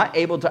he's not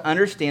able to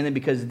understand them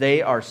because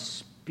they are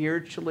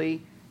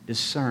spiritually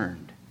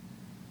discerned.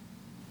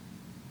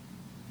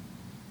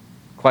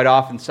 Quite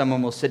often,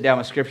 someone will sit down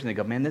with Scripture and they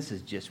go, man, this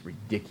is just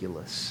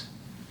ridiculous.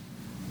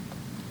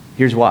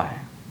 Here's why.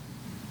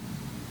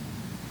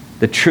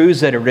 The truths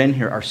that are in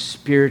here are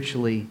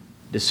spiritually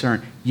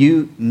discerned.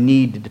 You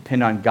need to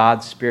depend on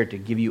God's Spirit to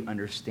give you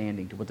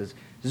understanding to what this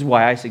is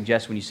why I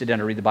suggest when you sit down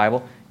to read the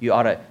Bible, you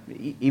ought to,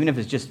 even if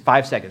it's just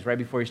 5 seconds, right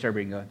before you start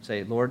reading, go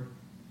say, Lord,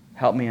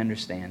 help me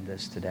understand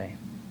this today.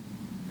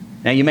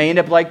 Now, you may end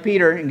up like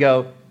Peter and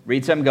go,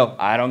 read something and go,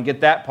 I don't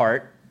get that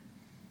part.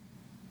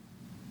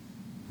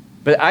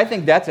 But I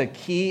think that's a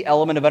key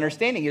element of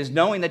understanding, is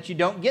knowing that you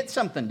don't get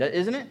something,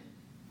 isn't it?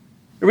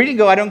 Reading and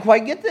go, I don't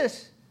quite get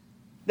this.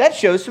 That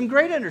shows some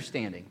great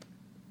understanding.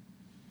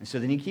 And so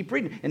then you keep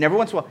reading. And every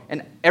once in a while,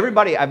 and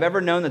everybody I've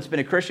ever known that's been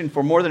a Christian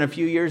for more than a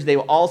few years, they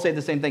will all say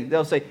the same thing.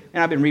 They'll say,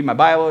 man, I've been reading my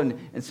Bible,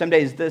 and some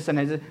days this, and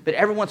this. But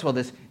every once in a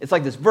while, it's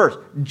like this verse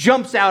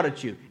jumps out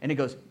at you, and it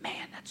goes,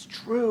 man, that's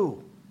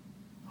true.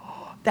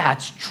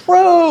 That's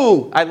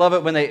true. I love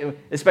it when they,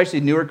 especially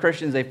newer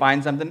Christians, they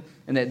find something,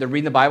 and they're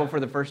reading the Bible for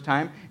the first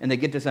time, and they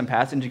get to some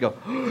passage, and you go,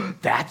 oh,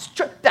 that's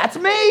true. That's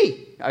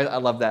me. I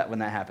love that when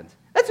that happens.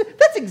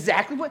 That's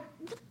exactly what,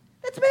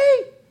 that's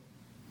me.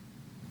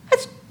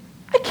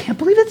 I can't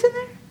believe it's in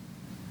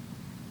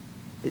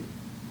there.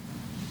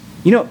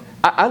 You know,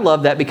 I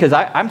love that because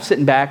I'm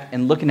sitting back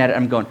and looking at it.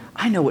 I'm going,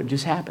 I know what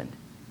just happened.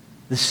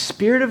 The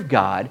Spirit of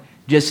God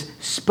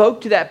just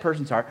spoke to that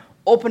person's heart,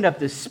 opened up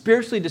this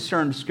spiritually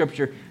discerned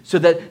scripture so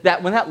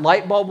that when that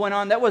light bulb went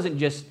on, that wasn't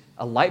just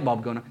a light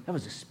bulb going on. That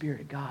was the Spirit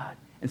of God.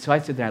 And so I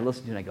sit there and I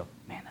listen to it and I go,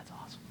 man, that's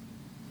awesome.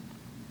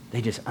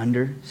 They just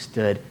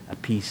understood a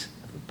piece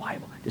of the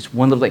Bible. Just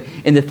one little thing.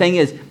 And the thing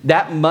is,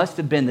 that must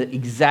have been the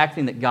exact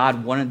thing that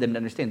God wanted them to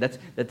understand.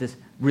 That this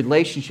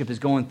relationship is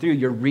going through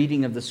your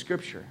reading of the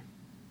Scripture.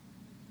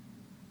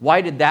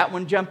 Why did that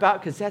one jump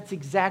out? Because that's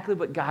exactly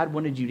what God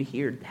wanted you to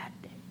hear that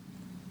day.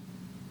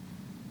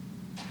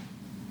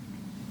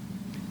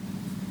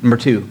 Number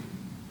 2,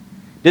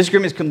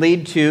 disagreements can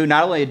lead to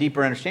not only a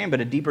deeper understanding, but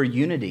a deeper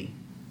unity.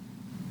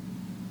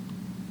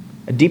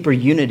 A deeper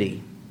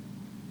unity.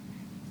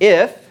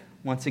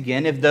 Once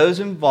again, if those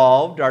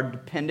involved are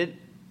dependent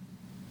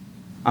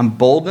on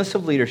boldness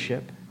of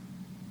leadership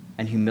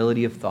and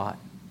humility of thought.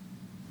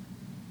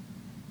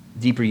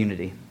 Deeper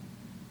unity.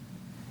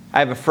 I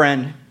have a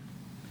friend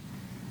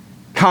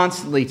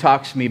constantly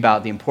talks to me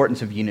about the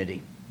importance of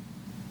unity.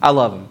 I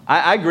love him.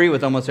 I agree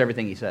with almost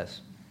everything he says.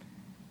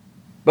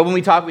 But when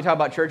we talk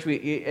about church,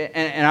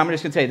 and I'm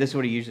just going to say, this is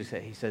what he usually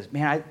says. He says,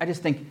 man, I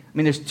just think,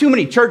 there's too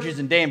many churches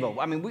in Danville.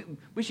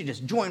 We should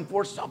just join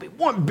forces. I'll be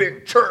one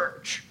big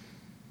church.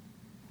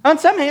 On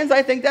some hands,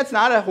 I think that's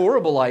not a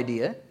horrible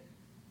idea.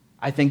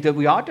 I think that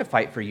we ought to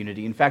fight for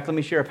unity. In fact, let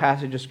me share a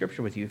passage of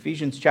Scripture with you.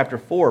 Ephesians chapter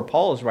 4,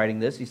 Paul is writing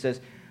this. He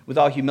says, with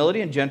all humility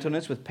and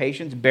gentleness, with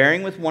patience,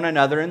 bearing with one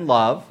another in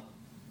love,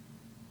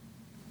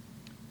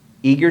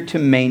 eager to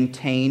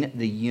maintain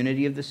the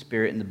unity of the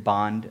Spirit in the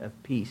bond of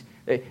peace.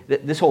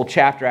 This whole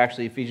chapter,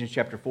 actually, Ephesians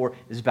chapter 4,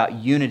 is about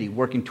unity,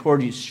 working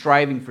toward you,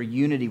 striving for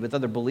unity with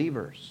other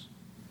believers.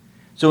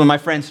 So when my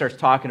friend starts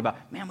talking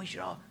about, man, we should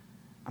all,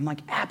 I'm like,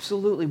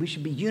 absolutely, we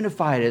should be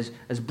unified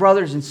as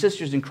brothers and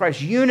sisters in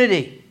Christ.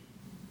 Unity.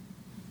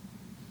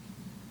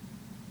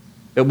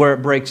 But where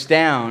it breaks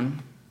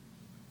down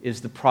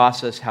is the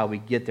process, how we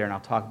get there, and I'll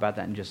talk about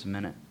that in just a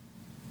minute.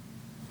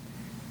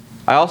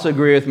 I also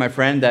agree with my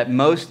friend that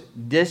most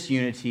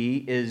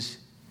disunity is,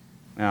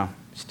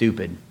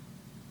 stupid.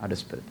 I'll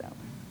just put it that way.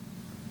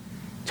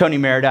 Tony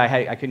Merida,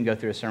 I couldn't go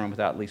through a sermon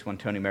without at least one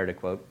Tony Merida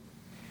quote.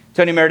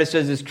 Tony Merida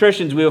says, as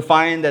Christians, we will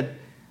find that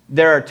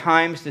there are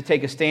times to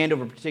take a stand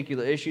over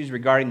particular issues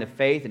regarding the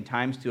faith and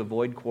times to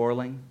avoid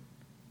quarreling.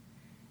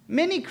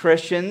 Many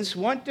Christians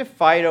want to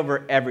fight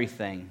over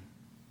everything,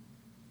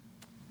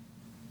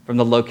 from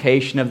the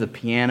location of the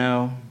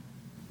piano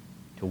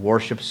to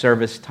worship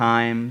service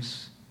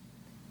times,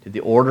 to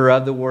the order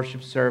of the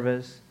worship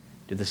service,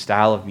 to the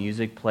style of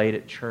music played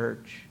at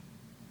church,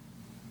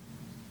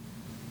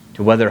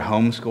 to whether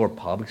homeschool or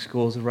public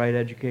school is the right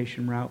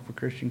education route for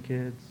Christian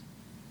kids.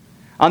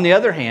 On the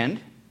other hand,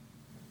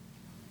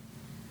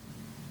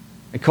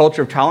 a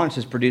culture of tolerance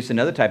has produced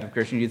another type of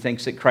Christian who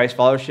thinks that Christ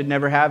followers should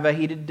never have a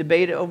heated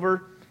debate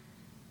over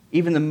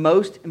even the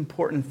most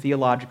important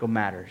theological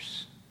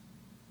matters.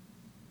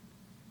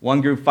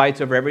 One group fights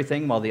over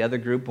everything while the other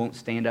group won't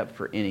stand up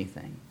for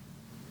anything.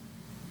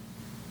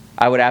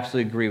 I would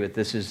absolutely agree with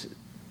this is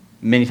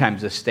many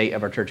times the state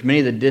of our church. Many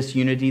of the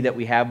disunity that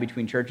we have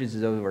between churches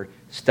is over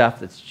stuff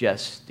that's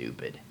just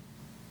stupid.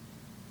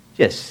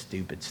 Just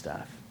stupid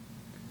stuff.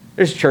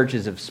 There's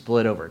churches that have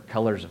split over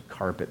colors of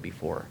carpet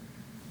before.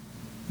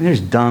 And there's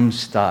dumb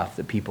stuff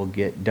that people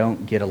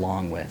don't get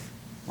along with.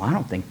 Well, I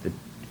don't think the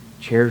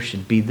chairs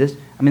should be this.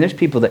 There's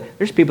people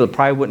that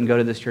probably wouldn't go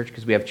to this church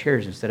because we have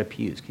chairs instead of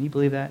pews. Can you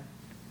believe that?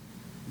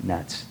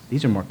 Nuts.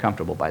 These are more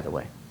comfortable, by the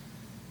way.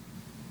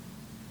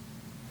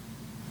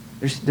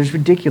 There's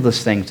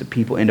ridiculous things that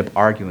people end up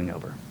arguing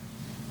over.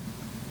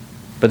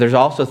 But there's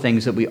also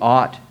things that we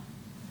ought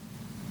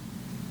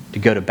to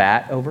go to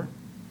bat over.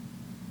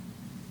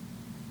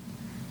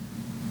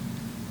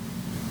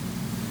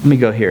 Let me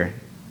go here.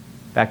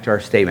 Back to our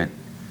statement.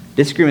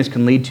 Disagreements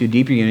can lead to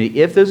deeper unity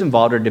if those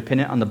involved are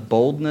dependent on the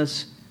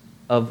boldness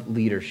of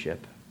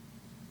leadership.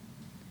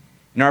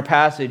 In our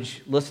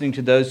passage, listening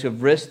to those who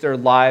have risked their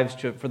lives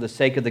for the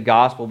sake of the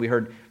gospel, we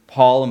heard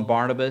Paul and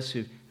Barnabas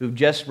who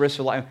just risked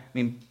their life.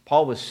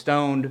 Paul was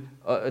stoned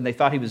and they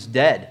thought he was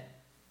dead.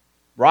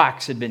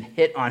 Rocks had been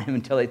hit on him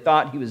until they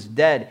thought he was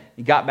dead.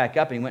 He got back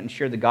up and he went and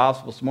shared the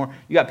gospel some more.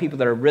 You got people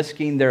that are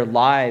risking their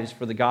lives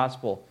for the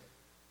gospel.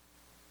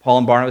 Paul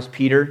and Barnabas,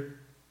 Peter,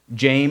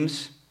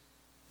 James.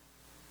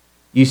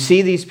 You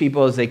see these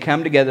people as they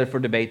come together for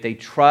debate, they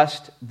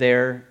trust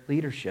their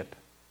leadership.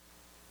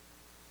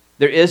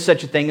 There is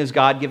such a thing as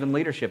God-given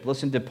leadership.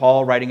 Listen to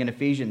Paul writing in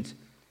Ephesians.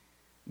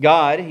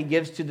 God, he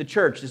gives to the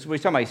church. This is what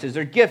he's talking about. He says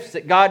there are gifts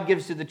that God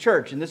gives to the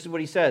church. And this is what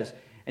he says.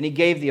 And he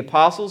gave the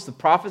apostles, the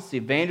prophets, the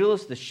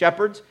evangelists, the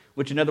shepherds,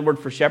 which another word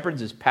for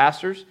shepherds is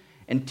pastors,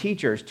 and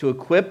teachers, to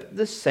equip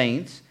the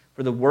saints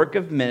for the work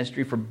of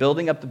ministry, for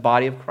building up the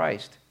body of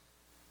Christ,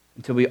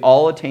 until we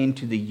all attain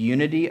to the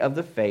unity of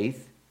the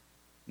faith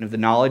and of the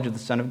knowledge of the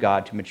Son of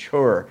God, to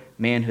mature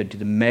manhood, to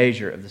the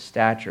measure of the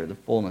stature, the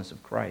fullness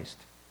of Christ.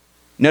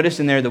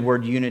 Notice in there the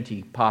word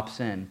unity pops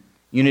in.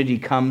 Unity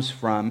comes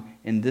from,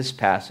 in this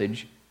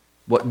passage,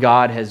 what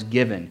God has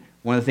given.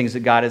 One of the things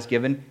that God has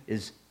given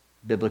is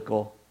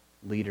biblical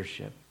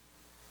leadership.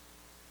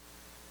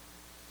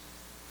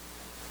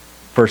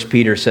 1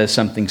 Peter says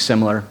something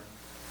similar.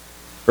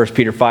 1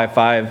 Peter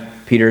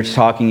 5:5, Peter's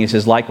talking, he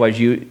says, likewise,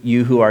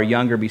 you who are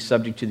younger, be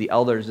subject to the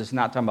elders. It's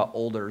not talking about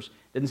olders.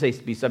 It didn't say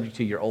be subject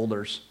to your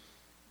olders.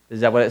 Is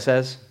that what it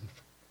says?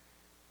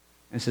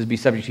 It says be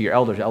subject to your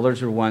elders.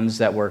 Elders are ones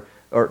that were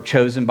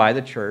chosen by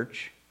the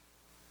church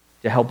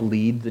to help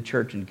lead the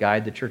church and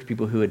guide the church,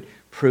 people who had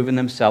proven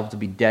themselves to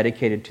be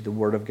dedicated to the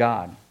Word of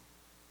God.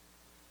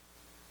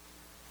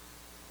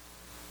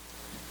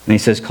 And he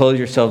says, clothe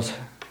yourselves,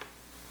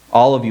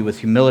 all of you, with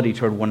humility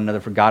toward one another,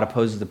 for God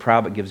opposes the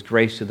proud but gives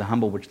grace to the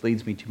humble, which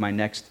leads me to my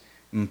next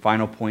and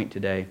final point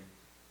today.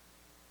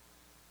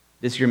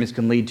 Disagreements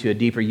can lead to a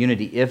deeper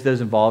unity if those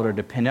involved are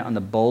dependent on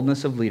the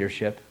boldness of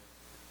leadership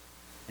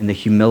and the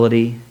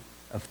humility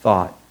of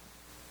thought.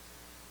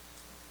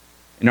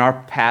 In our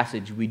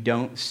passage, we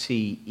don't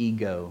see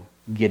ego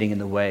getting in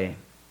the way.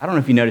 I don't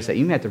know if you noticed that.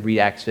 You may have to read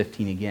Acts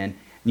 15 again.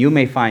 You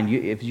may find,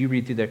 if you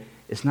read through there,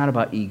 it's not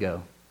about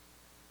ego.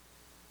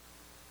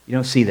 You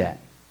don't see that.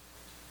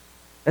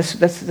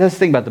 That's the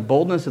thing about the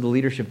boldness of the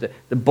leadership.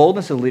 The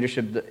boldness of the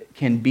leadership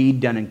can be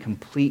done in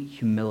complete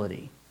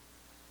humility.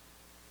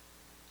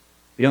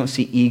 We don't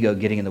see ego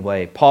getting in the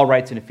way. Paul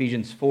writes in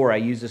Ephesians 4, I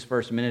used this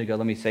verse a minute ago,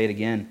 let me say it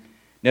again.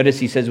 Notice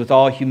he says, with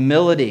all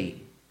humility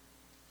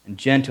and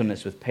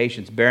gentleness, with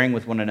patience, bearing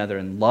with one another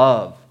in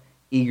love,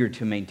 eager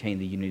to maintain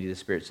the unity of the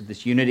Spirit. So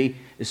this unity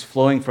is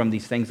flowing from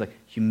these things like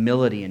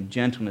humility and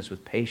gentleness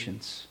with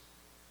patience.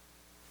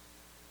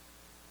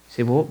 You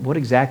say, well, what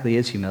exactly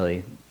is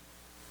humility?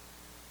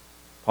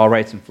 Paul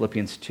writes in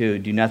Philippians 2,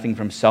 do nothing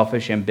from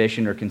selfish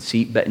ambition or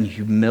conceit, but in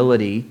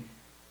humility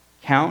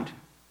count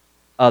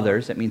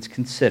others, that means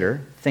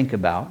consider, think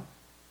about,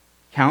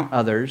 count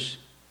others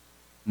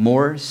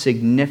more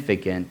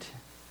significant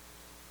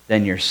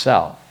than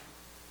yourself.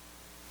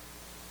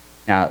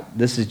 Now,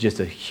 this is just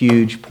a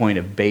huge point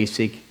of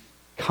basic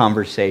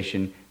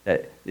conversation,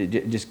 that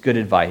just good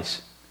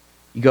advice.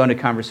 You go into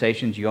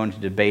conversations, you go into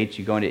debates,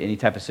 you go into any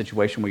type of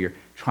situation where you're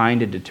trying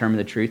to determine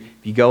the truth.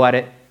 If you go at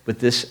it with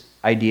this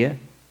idea,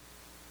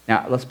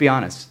 now let's be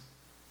honest.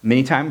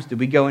 Many times, do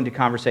we go into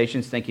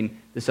conversations thinking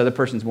this other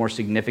person's more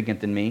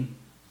significant than me?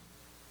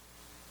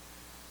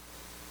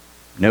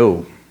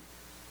 No.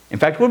 In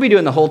fact, what are we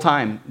doing the whole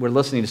time we're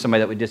listening to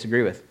somebody that we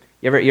disagree with?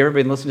 You ever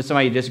been listening to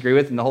somebody you disagree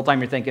with, and the whole time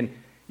you're thinking,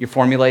 you're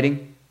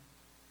formulating,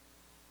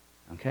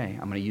 okay,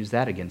 I'm going to use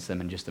that against them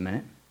in just a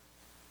minute.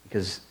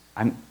 Because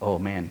oh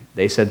man,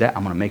 they said that.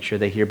 I'm going to make sure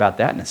they hear about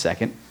that in a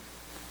second.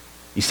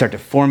 You start to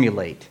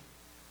formulate.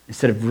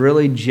 Instead of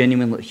really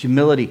genuine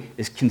humility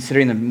is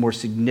considering them more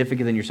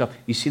significant than yourself.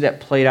 You see that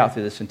played out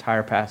through this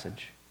entire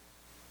passage.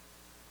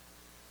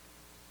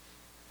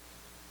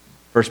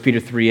 1 Peter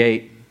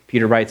 3:8,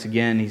 Peter writes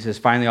again, he says,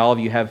 finally, all of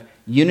you have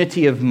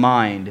unity of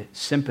mind,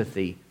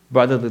 sympathy,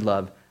 brotherly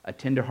love, a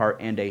tender heart,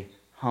 and a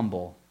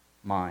humble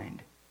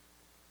mind.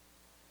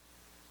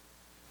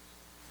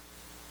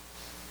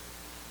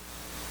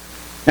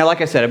 Now,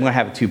 like I said, I'm going to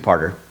have a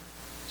two-parter,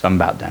 so I'm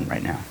about done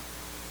right now.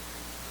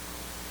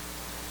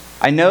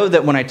 I know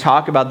that when I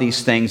talk about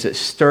these things, it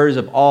stirs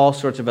up all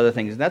sorts of other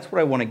things, and that's what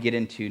I want to get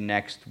into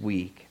next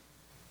week.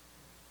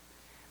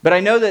 But I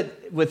know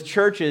that with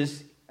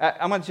churches,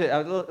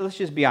 let's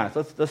just be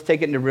honest. Let's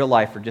take it into real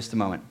life for just a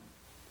moment.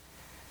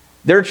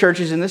 There are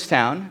churches in this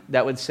town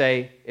that would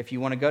say, if you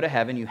want to go to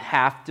heaven, you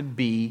have to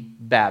be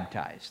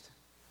baptized.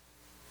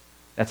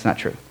 That's not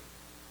true.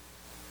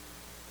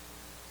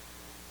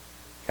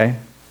 Okay?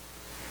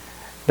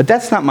 But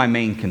that's not my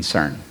main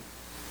concern.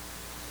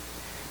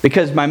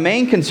 Because my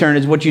main concern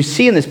is what you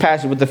see in this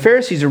passage, what the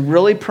Pharisees are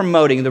really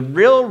promoting, the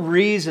real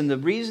reason, the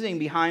reasoning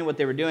behind what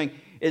they were doing,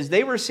 is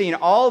they were seeing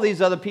all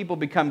these other people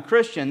become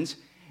Christians,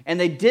 and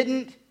they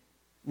didn't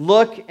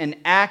look and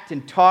act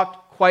and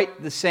talk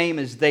quite the same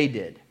as they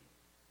did.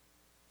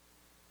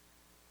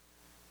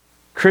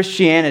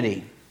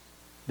 Christianity,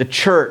 the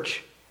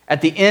church,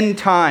 at the end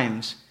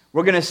times,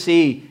 we're going to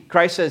see,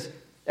 Christ says,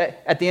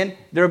 at the end,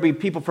 there will be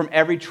people from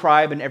every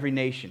tribe and every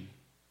nation.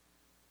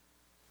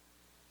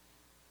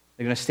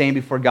 They're going to stand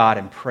before God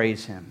and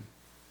praise Him.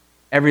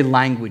 Every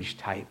language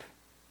type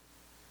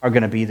are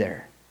going to be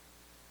there.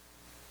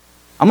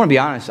 I'm going to be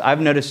honest.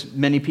 I've noticed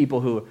many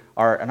people who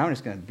are, and I'm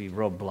just going to be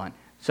real blunt,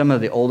 some of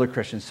the older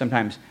Christians,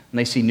 sometimes when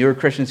they see newer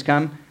Christians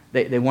come,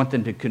 they want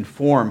them to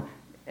conform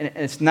And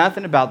it's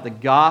nothing about the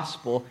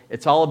gospel.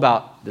 It's all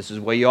about, this is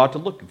the way you ought to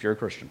look if you're a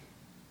Christian.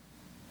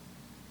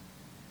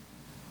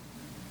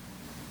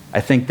 I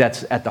think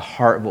that's at the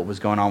heart of what was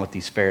going on with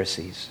these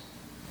Pharisees.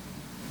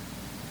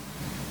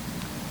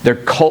 Their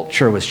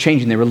culture was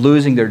changing. They were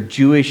losing their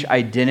Jewish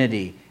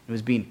identity. It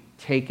was being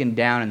taken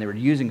down, and they were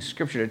using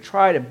Scripture to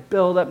try to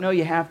build up. No,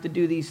 you have to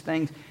do these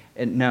things.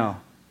 And no.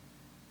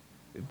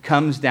 It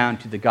comes down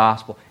to the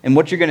gospel. And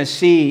what you're going to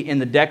see in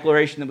the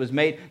declaration that was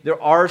made,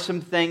 there are some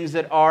things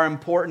that are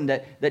important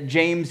that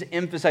James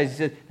emphasizes.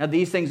 He says, now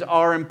these things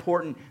are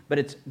important, but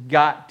it's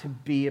got to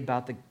be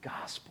about the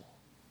gospel,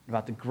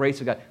 about the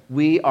grace of God.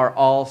 We are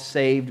all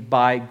saved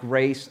by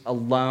grace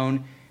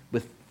alone,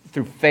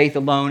 through faith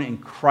alone, in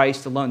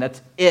Christ alone.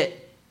 That's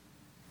it.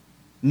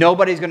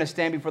 Nobody's going to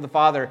stand before the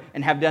Father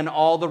and have done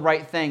all the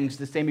right things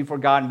to stand before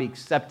God and be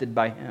accepted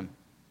by Him.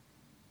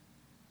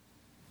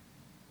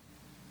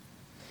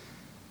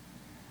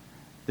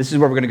 This is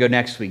where we're going to go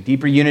next week.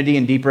 Deeper unity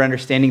and deeper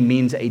understanding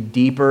means a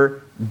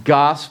deeper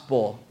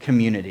gospel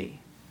community.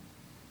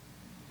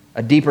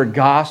 A deeper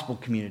gospel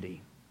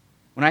community.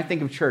 When I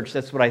think of church,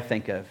 that's what I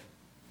think of.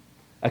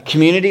 A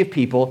community of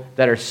people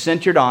that are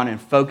centered on and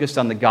focused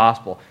on the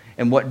gospel.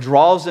 And what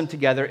draws them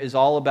together is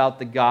all about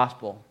the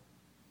gospel.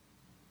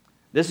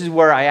 This is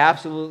where I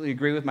absolutely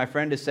agree with my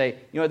friend to say,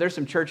 there's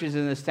some churches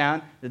in this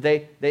town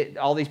that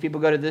all these people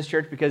go to this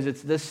church because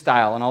it's this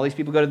style, and all these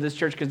people go to this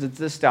church because it's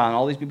this style, and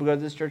all these people go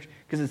to this church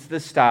because it's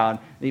this style,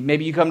 and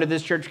maybe you come to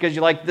this church because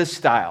you like this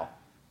style.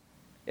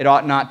 It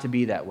ought not to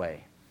be that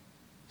way.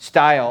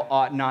 Style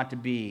ought not to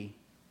be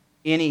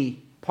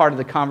any part of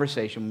the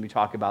conversation when we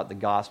talk about the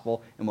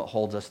gospel and what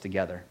holds us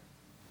together.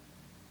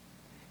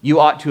 You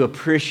ought to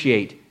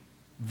appreciate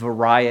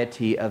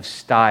variety of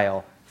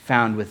style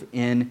found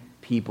within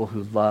people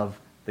who love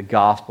the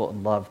gospel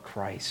and love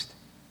Christ.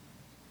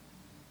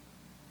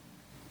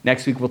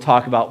 Next week we'll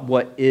talk about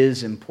what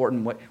is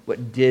important,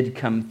 what did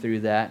come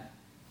through that.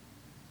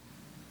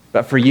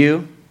 But for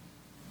you,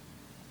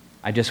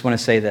 I just want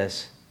to say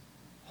this.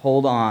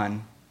 Hold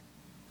on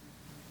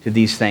to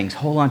these things.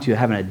 Hold on to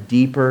having a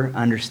deeper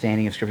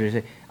understanding of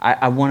Scripture.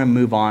 I want to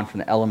move on from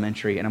the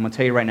elementary, and I'm going to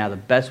tell you right now, the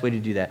best way to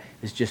do that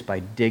is just by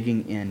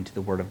digging into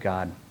the Word of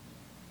God.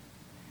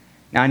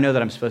 Now, I know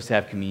that I'm supposed to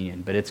have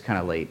communion, but it's kind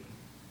of late.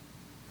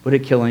 Would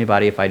it kill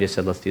anybody if I just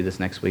said, let's do this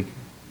next week?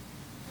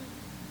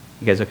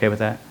 You guys okay with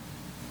that?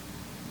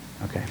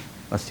 Okay,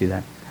 let's do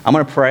that. I'm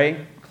going to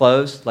pray,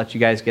 close, let you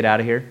guys get out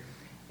of here,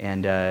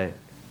 and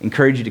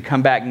encourage you to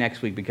come back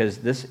next week because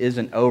this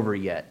isn't over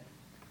yet.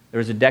 There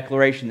was a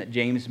declaration that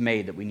James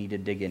made that we need to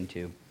dig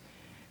into.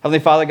 Heavenly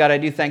Father, God, I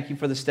do thank you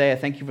for this day. I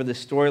thank you for this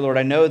story, Lord.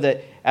 I know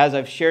that as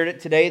I've shared it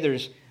today,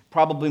 there's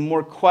probably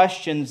more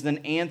questions than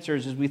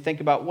answers as we think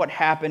about what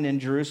happened in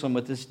Jerusalem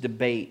with this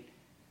debate.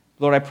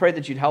 Lord, I pray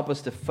that you'd help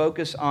us to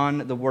focus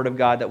on the Word of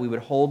God, that we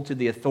would hold to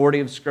the authority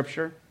of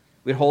Scripture.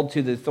 We'd hold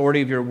to the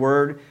authority of your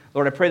Word.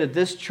 Lord, I pray that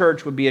this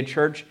church would be a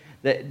church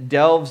that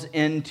delves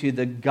into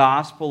the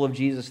gospel of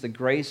Jesus, the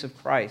grace of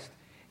Christ,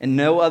 and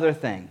no other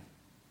thing.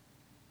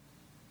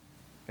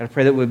 God, I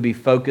pray that we'd be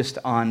focused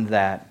on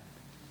that.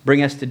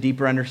 Bring us to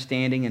deeper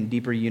understanding and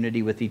deeper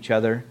unity with each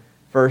other,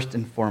 first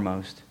and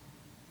foremost.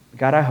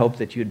 God, I hope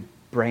that you'd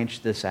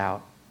branch this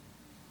out.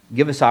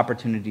 Give us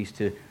opportunities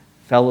to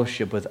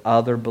fellowship with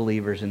other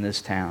believers in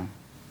this town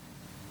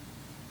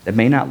that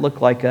may not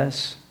look like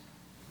us,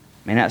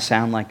 may not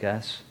sound like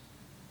us,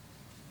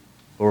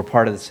 but we're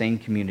part of the same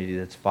community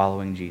that's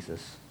following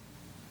Jesus.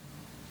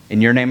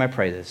 In your name I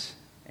pray this.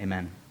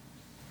 Amen.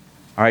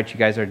 All right, you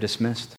guys are dismissed.